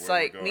see." That's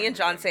like me and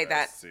John say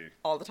that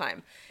all the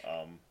time.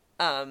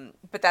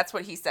 But that's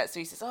what he says. So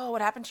he says, "Oh,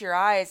 what happened to your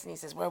eyes?" And he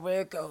says, "Where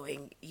we're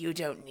going, you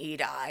don't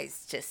need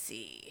eyes to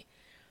see."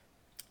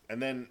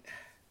 And then.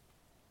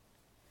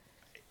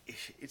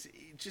 It's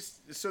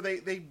just so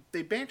they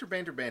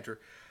banter.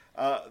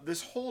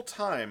 This whole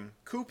time,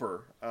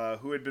 Cooper,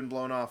 who had been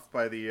blown off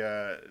by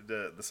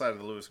the side of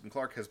the Lewis and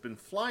Clark, has been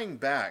flying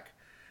back.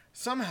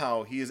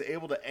 Somehow, he is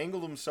able to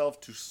angle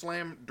himself to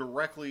slam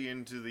directly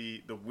into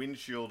the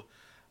windshield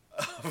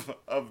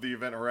of the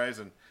Event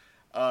Horizon.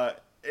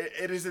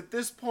 It is at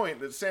this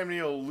point that Sam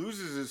Neill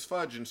loses his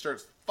fudge and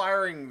starts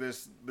firing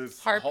this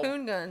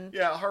harpoon gun.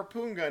 Yeah,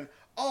 harpoon gun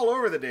all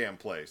over the damn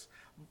place.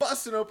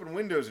 Busting open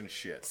windows and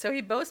shit. So he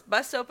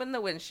busts open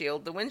the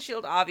windshield. The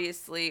windshield,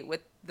 obviously,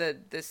 with the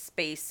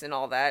space and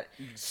all that,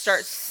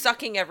 starts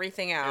sucking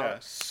everything out. Yeah,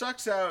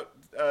 sucks out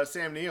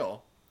Sam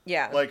Neill.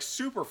 Yeah. Like,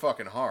 super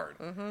fucking hard.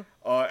 Mm-hmm.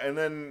 And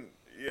then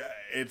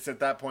it's at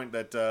that point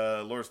that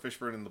Lawrence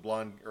Fishburne and the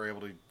blonde are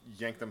able to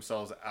yank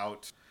themselves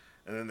out.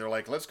 And then they're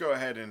like, let's go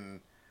ahead and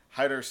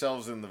hide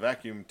ourselves in the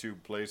vacuum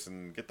tube place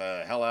and get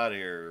the hell out of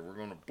here. We're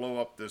going to blow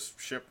up this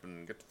ship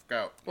and get the fuck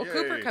out. Well, Yay.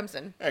 Cooper comes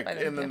in.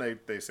 And then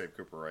they save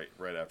Cooper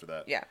right after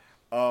that. Yeah.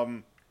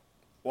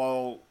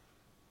 While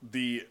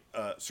the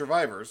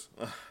survivors,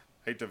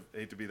 hate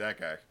to be that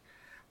guy,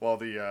 while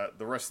the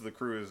rest of the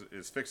crew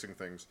is fixing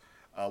things,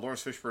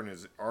 Lawrence Fishburne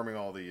is arming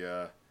all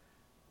the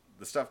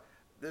stuff.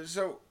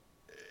 So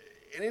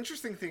an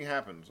interesting thing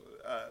happens.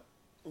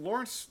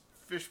 Lawrence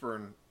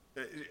Fishburne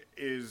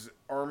is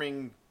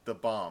arming the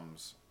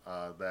bombs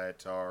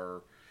that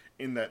are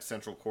in that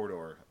central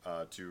corridor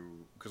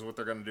because what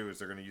they're going to do is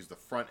they're going to use the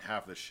front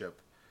half of the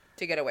ship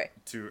to get away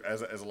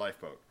as a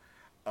lifeboat.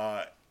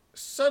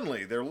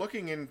 Suddenly they're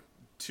looking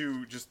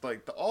into just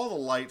like all the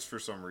lights for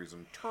some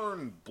reason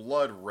turn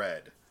blood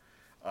red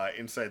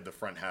inside the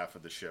front half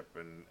of the ship,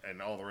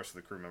 and all the rest of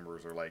the crew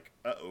members are like,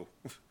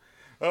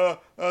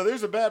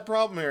 there's a bad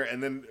problem here,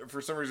 and then for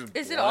some reason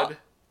it all?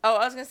 Oh,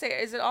 I was going to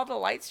say, is it all the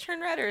lights turn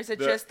red, or is it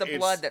just the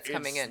blood that's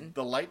coming in?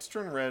 The lights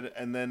turn red,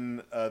 and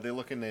then they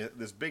look in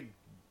this big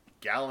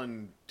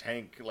gallon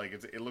tank. Like,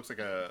 it looks like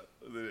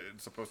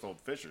it's supposed to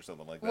hold fish or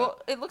something like that. Well,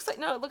 it looks like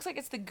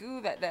it's the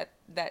goo that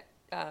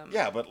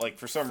Yeah, but like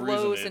for some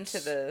flows reason into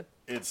the.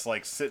 it's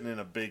like sitting in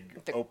a big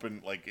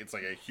open, like it's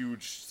like a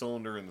huge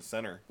cylinder in the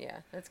center. Yeah,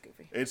 that's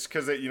goofy. It's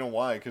because you know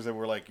why? Because they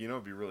were like, you know,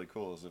 it'd be really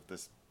cool is if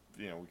this,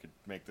 you know, we could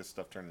make this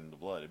stuff turn into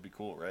blood. It'd be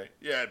cool, right?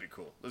 Yeah, it'd be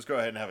cool. Let's go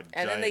ahead and have a. And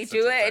giant then they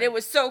central do it, and tank. it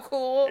was so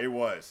cool. It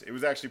was. It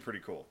was actually pretty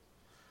cool.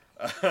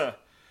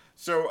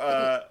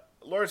 So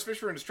Lawrence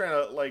Fishburne is trying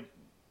to like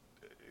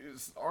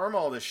arm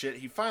all this shit.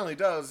 He finally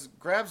does.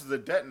 Grabs the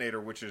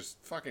detonator, which is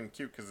fucking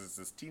cute because it's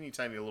this teeny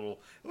tiny little.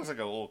 It looks like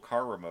a little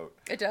car remote.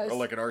 It does. Or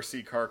like an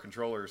RC car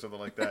controller or something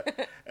like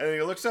that. And then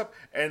he looks up,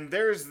 and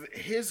there's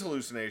his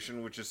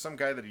hallucination, which is some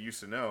guy that he used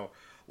to know.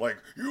 Like,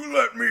 you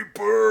let me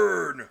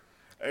burn.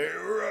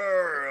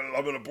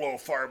 I'm gonna blow a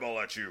fireball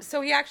at you.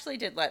 So he actually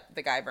did let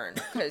the guy burn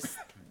because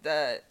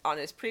on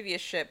his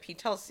previous ship he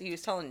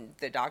was telling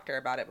the doctor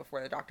about it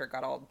before the doctor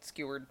got all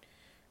skewered.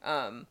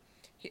 On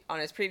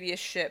his previous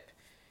ship,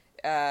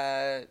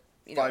 five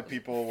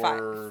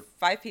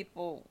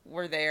people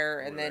were there,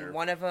 and then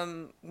one of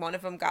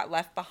them got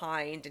left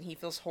behind, and he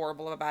feels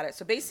horrible about it.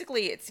 So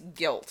basically, it's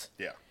guilt.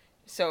 Yeah.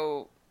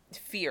 So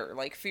fear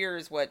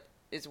is what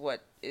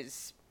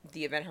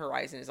the Event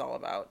Horizon is all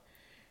about.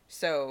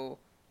 So,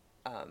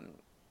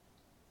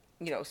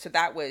 so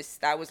that was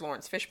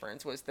Lawrence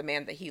Fishburne's, was the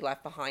man that he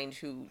left behind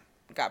who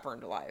got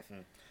burned alive.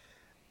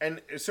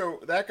 And so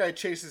that guy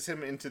chases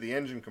him into the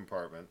engine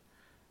compartment.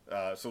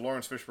 So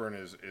Lawrence Fishburne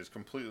is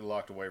completely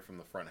locked away from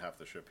the front half of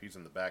the ship. He's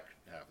in the back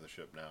half of the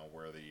ship now,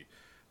 where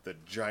the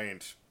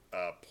giant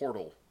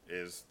portal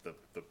is,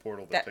 the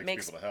portal that takes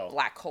makes people to hell.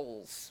 Black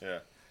holes.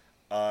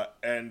 Yeah.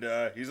 And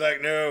he's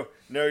like, no,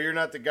 you're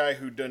not the guy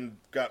who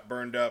got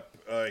burned up.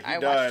 He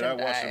died. I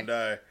watched him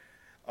die.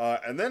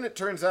 And then it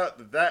turns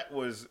out that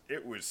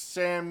it was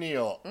Sam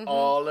Neill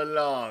all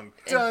along.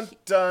 Dun,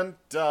 dun,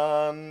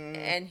 dun.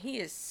 And he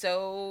is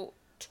so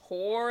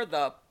tore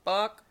the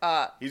fuck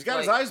up. He's got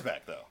his eyes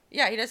back, though.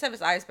 Yeah, he does have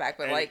his eyes back,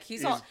 but And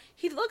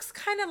he looks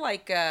kind of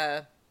like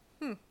trying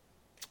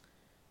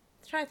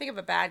to think of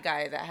a bad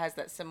guy that has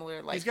that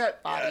similar he's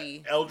got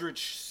body.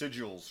 eldritch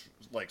sigils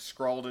like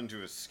scrawled into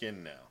his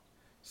skin now,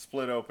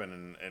 split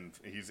open, and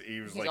he's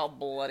like all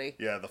bloody.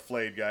 Yeah, the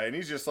flayed guy, and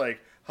he's just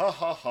like, ha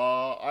ha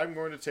ha! I'm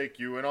going to take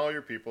you and all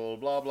your people,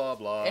 blah blah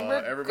blah.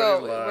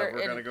 Everybody's alive.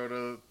 We're gonna go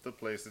to the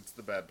place. It's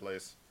the bad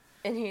place.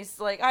 And he's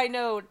like, I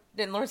know.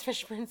 Then Lawrence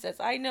Fishburne says,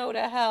 I know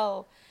to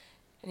hell.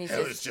 And he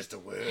hell says, is just a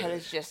word. Hell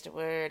is just a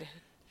word.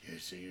 You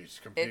see, it's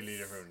completely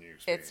different when you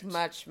experience. It's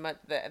much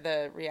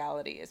the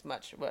reality is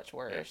much worse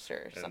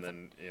or something.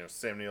 And then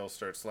Sam Neill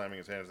starts slamming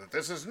his hands. Like,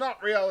 this is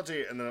not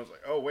reality. And then I was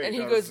like, oh wait, and he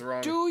no, goes, this is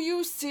wrong. Do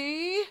you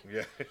see?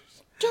 Yeah.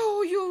 Do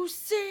you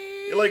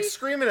see? You're like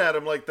screaming at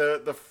him like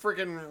the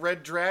freaking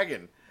red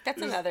dragon.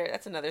 That's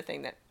another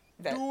thing that.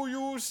 Do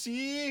you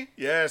see?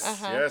 Yes,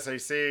 yes, I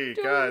see.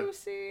 Do God. you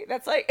see?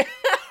 That's like.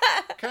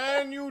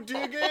 Can you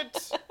dig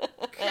it?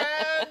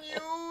 Can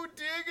you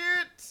dig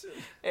it?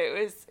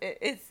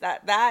 It's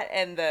that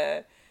and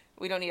the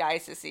 "We don't need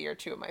eyes to see" are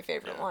two of my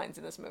favorite lines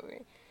in this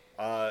movie.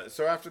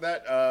 So after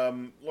that,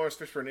 Lawrence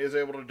Fishburne is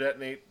able to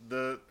detonate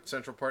the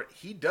central part.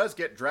 He does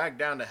get dragged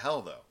down to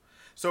hell, though.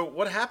 So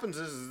what happens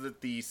is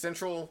that the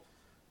central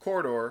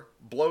corridor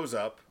blows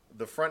up.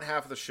 The front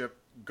half of the ship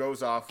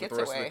goes off with the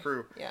rest of the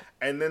crew. Yeah.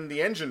 And then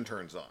the engine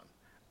turns on.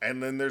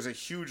 And then there's a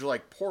huge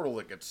portal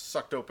that gets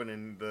sucked open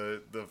in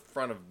the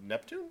front of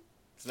Neptune?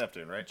 It's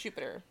Neptune, right?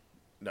 Jupiter.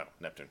 No,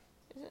 Neptune.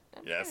 Is it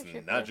Neptune? Yeah,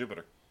 it's not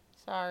Jupiter.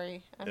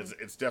 Sorry.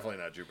 It's definitely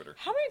not Jupiter.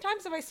 How many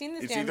times have I seen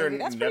this it's damn either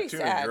movie? That's Neptune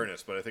pretty sad. or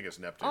Uranus, but I think it's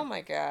Neptune. Oh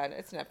my god,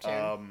 it's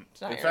Neptune.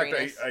 It's not in fact,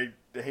 Uranus.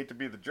 I hate to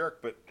be the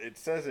jerk, but it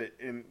says it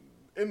in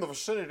the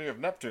vicinity of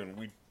Neptune.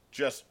 We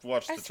just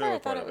watched the trailer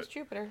part of it. I thought it was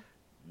Jupiter.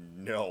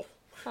 No.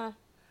 Huh.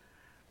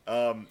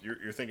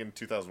 You're thinking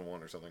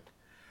 2001 or something.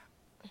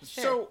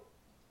 Sure. So,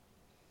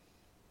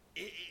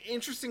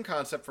 interesting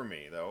concept for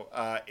me, though,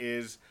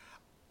 is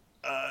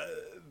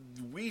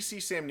we see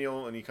Sam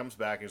Neill, and he comes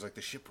back, and he's like,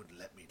 the ship wouldn't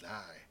let me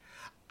lie.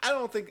 I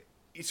don't think...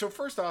 So,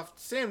 first off,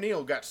 Sam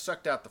Neill got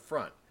sucked out the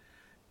front.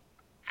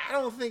 I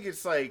don't think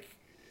it's like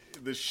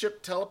the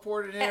ship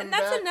teleported him And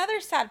that's back. another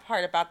sad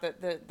part about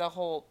the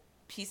whole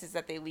pieces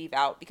that they leave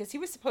out, because he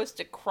was supposed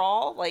to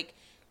crawl,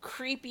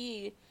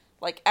 creepy...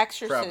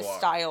 Exorcist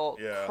style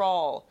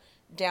crawl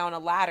down a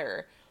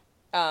ladder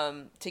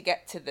to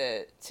get to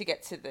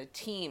the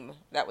team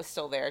that was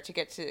still there, to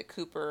get to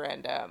Cooper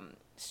and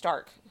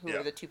Stark, who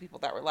were the two people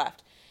that were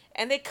left.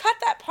 And they cut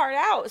that part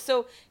out,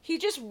 so he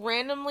just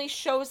randomly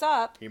shows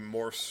up. He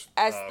morphs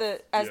as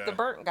the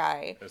burnt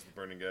guy. As the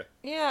burning guy.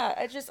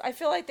 Yeah, I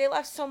feel like they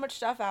left so much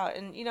stuff out,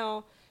 and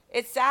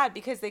it's sad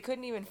because they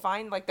couldn't even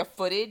find the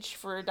footage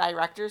for a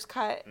director's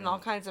cut and all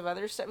kinds of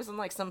other stuff. It was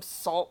in some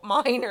salt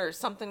mine or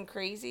something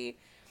crazy.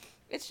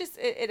 It's just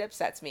it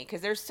upsets me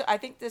because I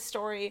think this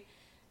story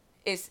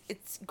it's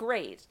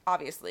great,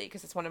 obviously,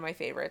 because it's one of my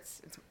favorites.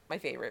 It's my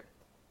favorite,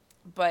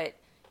 but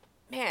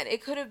man,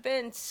 it could have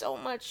been so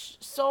much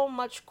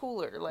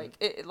cooler.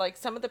 Like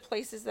some of the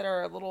places that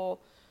are a little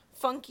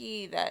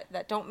funky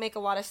that don't make a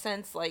lot of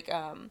sense.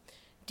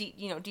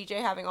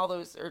 DJ having all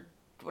those, or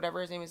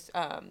whatever his name is,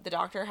 the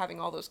doctor having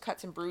all those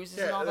cuts and bruises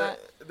and all that.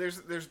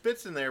 There's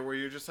bits in there where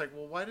you're just like,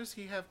 well, why does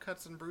he have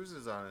cuts and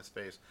bruises on his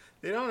face?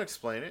 They don't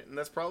explain it, and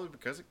that's probably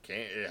because it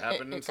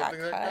happened in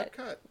something that got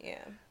cut.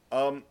 Yeah.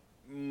 I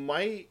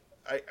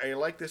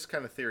like this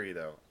kind of theory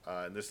though,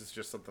 and this is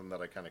just something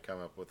that I kind of come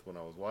up with when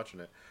I was watching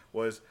it.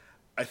 Was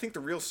I think the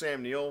real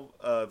Sam Neill,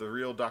 the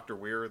real Dr.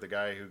 Weir, the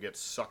guy who gets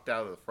sucked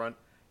out of the front,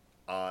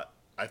 I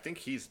think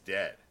he's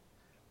dead.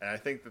 And I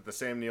think that the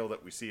Sam Neill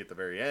that we see at the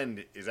very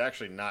end is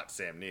actually not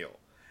Sam Neill.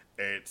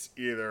 It's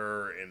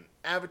either an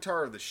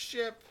avatar of the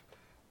ship,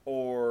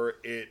 or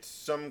it's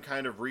some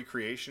kind of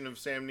recreation of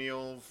Sam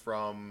Neill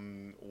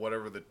from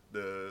whatever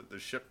the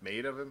ship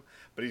made of him.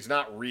 But he's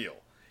not real.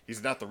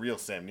 He's not the real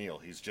Sam Neill.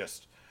 He's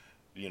just,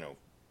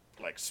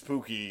 like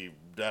spooky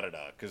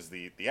da-da-da. Because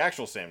the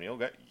actual Sam Neill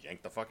got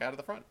yanked the fuck out of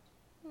the front.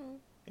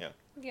 Yeah.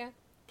 Yeah.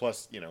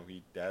 Plus,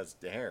 he has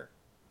the hair.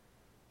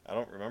 I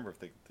don't remember if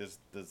does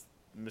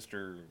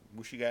Mr.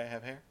 Mushy guy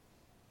have hair?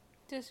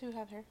 Does who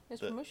have hair?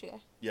 Mr. Mushy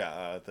guy.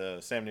 Yeah, the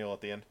Sam Neill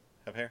at the end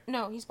have hair?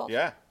 No, he's bald.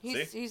 Yeah,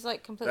 he's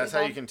like completely That's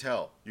bald. how you can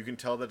tell. You can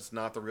tell that it's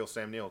not the real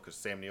Sam Neill, because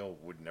Sam Neill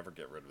would never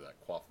get rid of that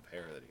coif of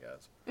hair that he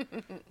has.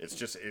 It's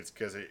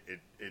because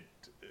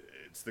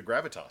it's the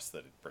gravitas that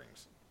it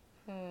brings.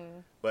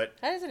 But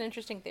that is an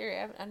interesting theory.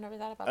 I've never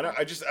thought about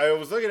that. I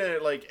was looking at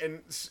it and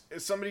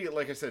somebody,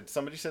 like I said,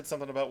 somebody said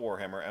something about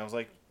Warhammer, and I was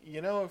like,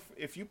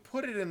 if you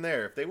put it in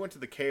there, if they went to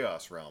the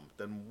Chaos Realm,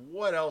 then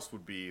what else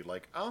would be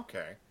like,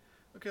 okay,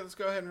 let's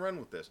go ahead and run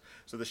with this.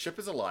 So the ship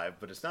is alive,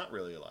 but it's not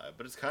really alive,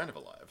 but it's kind of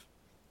alive.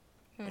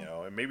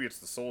 And maybe it's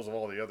the souls of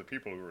all the other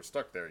people who were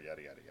stuck there,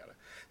 yada, yada, yada.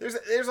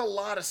 There's a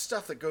lot of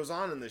stuff that goes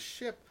on in this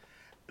ship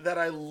that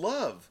I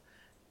love,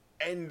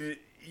 and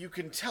you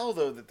can tell,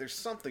 though, that there's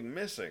something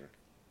missing.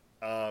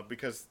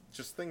 Because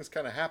just things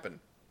kind of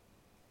happen.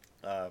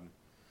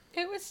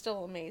 It was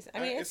still amazing.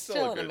 I mean, it's still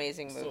still a an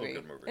amazing movie. Still a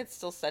good movie. It's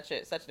still such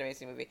an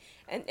amazing movie.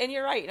 And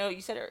you're right.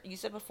 You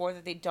said before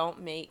that they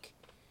don't make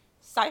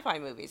sci-fi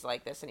movies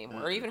like this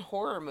anymore, or even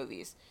horror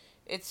movies.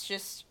 It's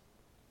just,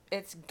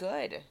 it's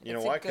good. You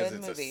know why? Because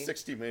it's a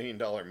 $60 million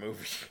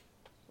movie.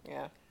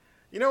 Yeah.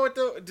 You know what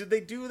though? Did they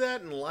do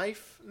that in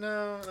Life?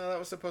 No, that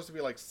was supposed to be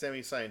like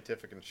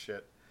semi-scientific and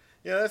shit.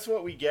 Yeah, that's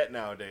what we get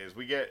nowadays.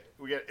 We get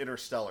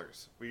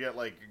Interstellars. We get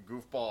like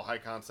goofball, high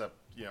concept,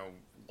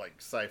 like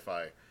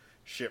sci-fi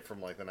shit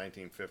from like the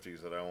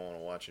 1950s that I don't want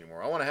to watch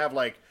anymore. I want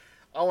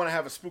to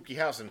have a spooky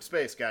house in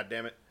space. God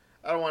damn it!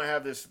 I don't want to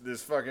have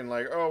this fucking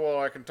like, oh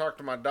well, I can talk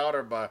to my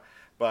daughter by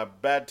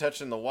bad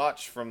touching the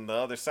watch from the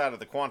other side of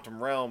the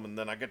quantum realm, and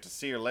then I get to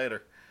see her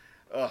later.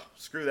 Ugh,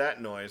 screw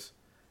that noise.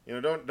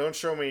 Don't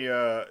show me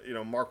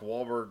Mark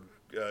Wahlberg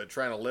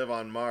trying to live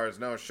on Mars.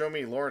 No, show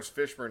me Lawrence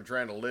Fishburne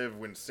trying to live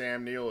when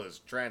Sam Neill is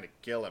trying to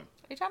kill him.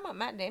 Are you talking about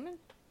Matt Damon?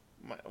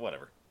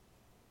 Whatever.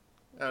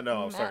 Oh,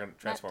 no, I was talking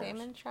Transformers. Matt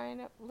Damon trying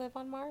to live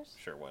on Mars?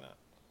 Sure, why not?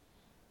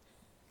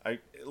 I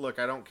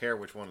don't care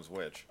which one is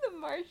which. The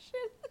Martian.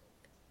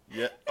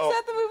 Yeah. Is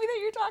that the movie that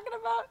you're talking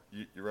about?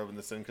 You're rubbing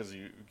this in because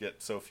you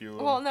get so few.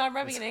 Well, no, I'm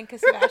rubbing it in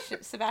because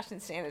Sebastian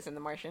Stan is in The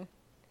Martian.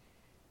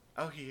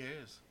 Oh, he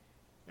is.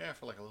 Yeah,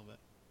 for like a little bit.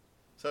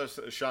 So is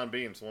Sean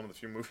Bean. It's one of the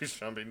few movies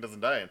Sean Bean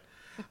doesn't die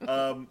in.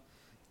 I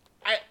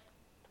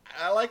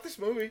like this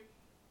movie.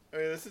 I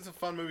mean, this is a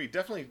fun movie.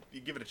 Definitely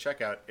give it a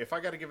check out. If I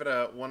got to give it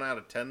a 1 out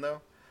of 10,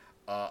 though,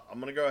 I'm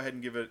going to go ahead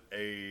and give it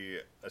a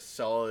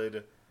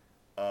solid...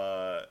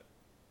 I'm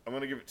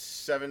going to give it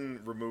 7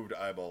 removed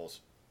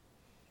eyeballs.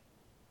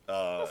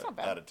 That's not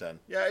bad. Out of 10.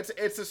 Yeah,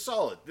 it's a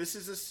solid. This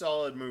is a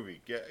solid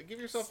movie. Give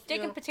yourself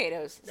steak and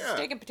potatoes. Yeah.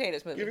 Steak and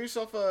potatoes movie. Give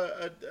yourself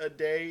a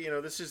day.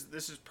 This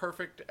is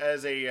perfect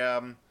as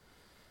a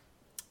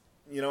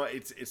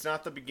it's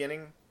not the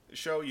beginning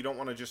show. You don't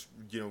want to just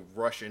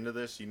rush into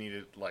this. You need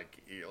to like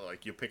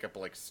you pick up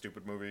like a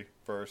stupid movie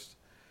first.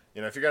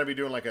 If you're gonna be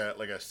doing like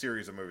a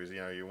series of movies,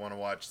 you want to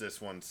watch this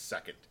one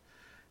second.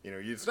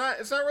 It's not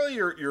really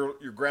your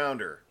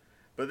grounder,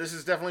 but this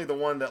is definitely the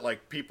one that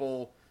like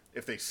people.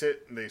 If they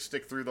sit and they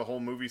stick through the whole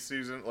movie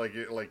season,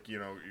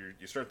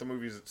 you start the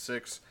movies at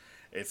 6,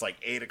 it's like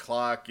 8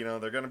 o'clock.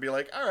 They're gonna be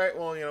like, all right,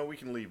 well, we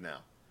can leave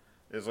now.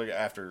 It's like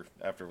after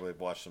they've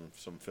watched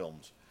some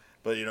films.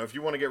 But if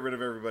you want to get rid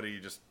of everybody, you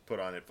just put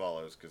on It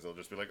Follows, because they'll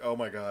just be like, oh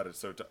my god, it's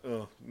so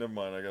oh, never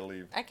mind, I gotta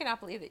leave. I cannot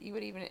believe that you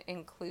would even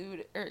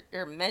include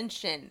or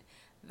mention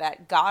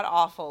that god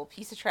awful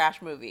piece of trash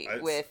movie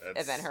with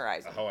Event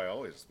Horizon. How I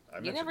always.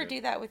 You never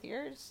do that with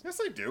yours. Yes,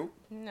 I do.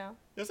 No.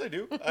 Yes, I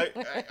do.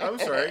 I'm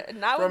sorry.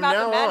 Not From with Mouth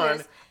now of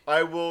Madness. on,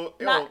 I will.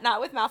 Not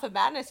with Mouth of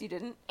Madness. You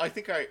didn't. I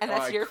think And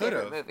that's your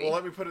favorite could've. movie. Well,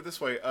 let me put it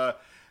this way: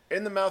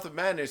 In the Mouth of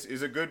Madness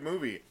is a good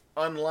movie,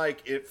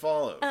 unlike It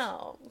Follows.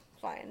 Oh,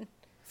 fine.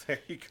 There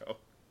you go.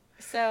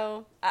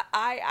 So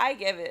I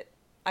give it.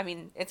 I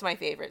mean, it's my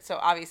favorite, so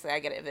obviously I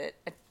get it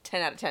a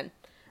 10 out of 10.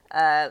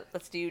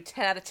 Let's do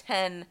 10 out of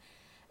 10.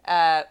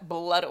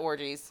 Blood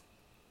orgies.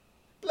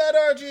 Blood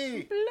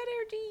orgy. Blood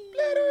orgy.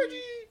 Blood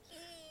orgy.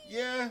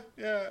 Yeah.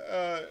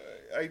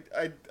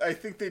 I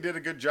think they did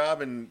a good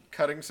job in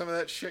cutting some of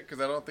that shit,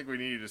 because I don't think we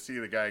needed to see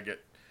the guy get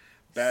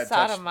bad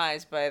touch.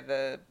 Sodomized by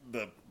the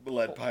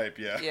lead pipe,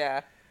 yeah.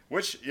 Yeah.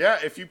 Which, yeah,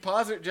 if you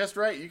pause it just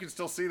right, you can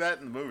still see that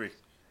in the movie.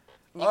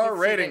 You R could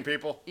see rating, the-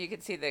 people. You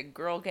could see the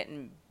girl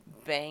getting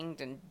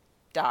banged and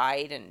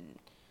died and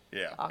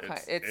Yeah, all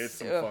it's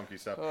some ugh, funky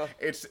stuff. ugh.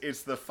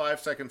 It's the 5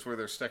 seconds where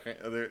they're sticking.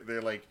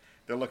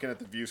 They're looking at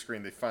the view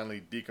screen. They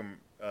finally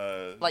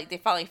like they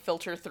finally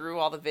filter through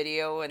all the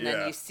video and Yeah.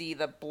 then you see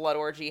the blood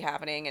orgy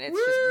happening and it's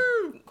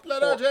Woo! just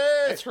Blood orgy!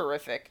 It's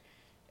horrific.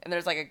 And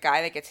there's like a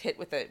guy that gets hit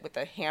with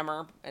a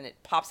hammer and it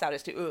pops out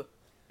his tooth.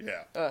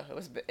 Yeah.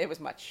 It was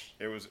much.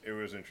 It was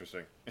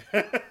interesting.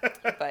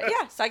 But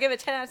yeah, so I give it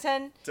 10 out of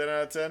 10. 10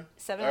 out of 10.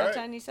 7 All out of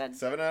right. 10, you said?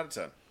 7 out of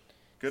 10.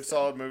 Good,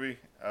 solid movie.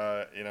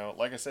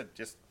 Like I said,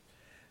 just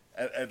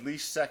at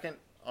least second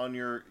on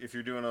your if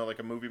you're doing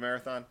a movie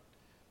marathon.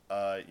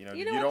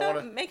 You don't want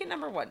to make it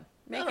number one.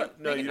 No,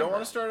 you don't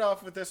want to start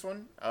off with this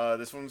one.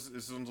 This one's a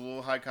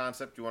little high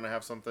concept. You want to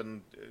have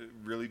something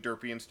really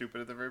derpy and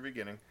stupid at the very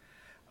beginning,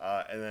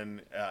 and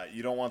then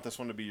you don't want this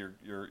one to be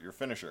your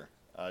finisher,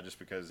 just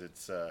because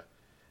it's a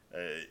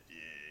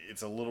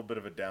little bit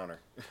of a downer.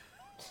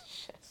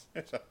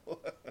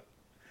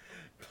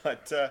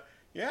 But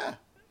yeah,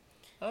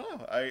 I don't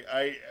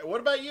know. What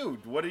about you?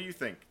 What do you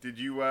think? Did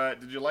you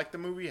like the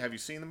movie? Have you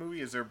seen the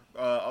movie? Is there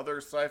other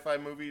sci-fi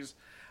movies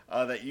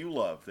that you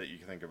love that you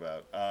can think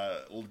about?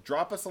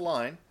 Drop us a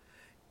line,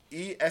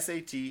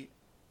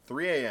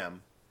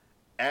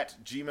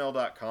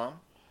 esat3am@gmail.com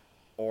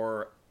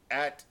or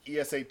at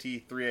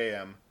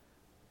esat3am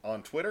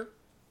on Twitter.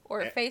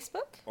 Or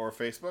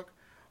Facebook.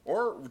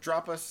 Or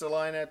drop us a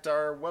line at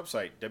our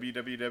website,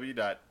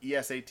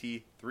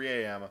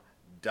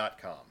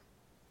 www.esat3am.com.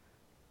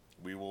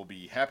 We will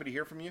be happy to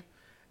hear from you,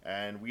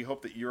 and we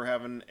hope that you're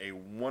having a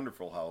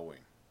wonderful Halloween.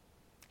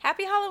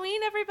 Happy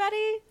Halloween,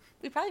 everybody.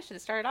 We probably should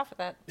have started off with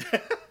that.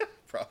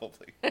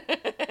 Probably.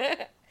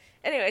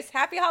 Anyways,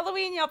 happy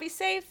Halloween. Y'all be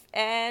safe,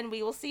 and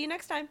we will see you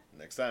next time.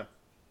 Next time.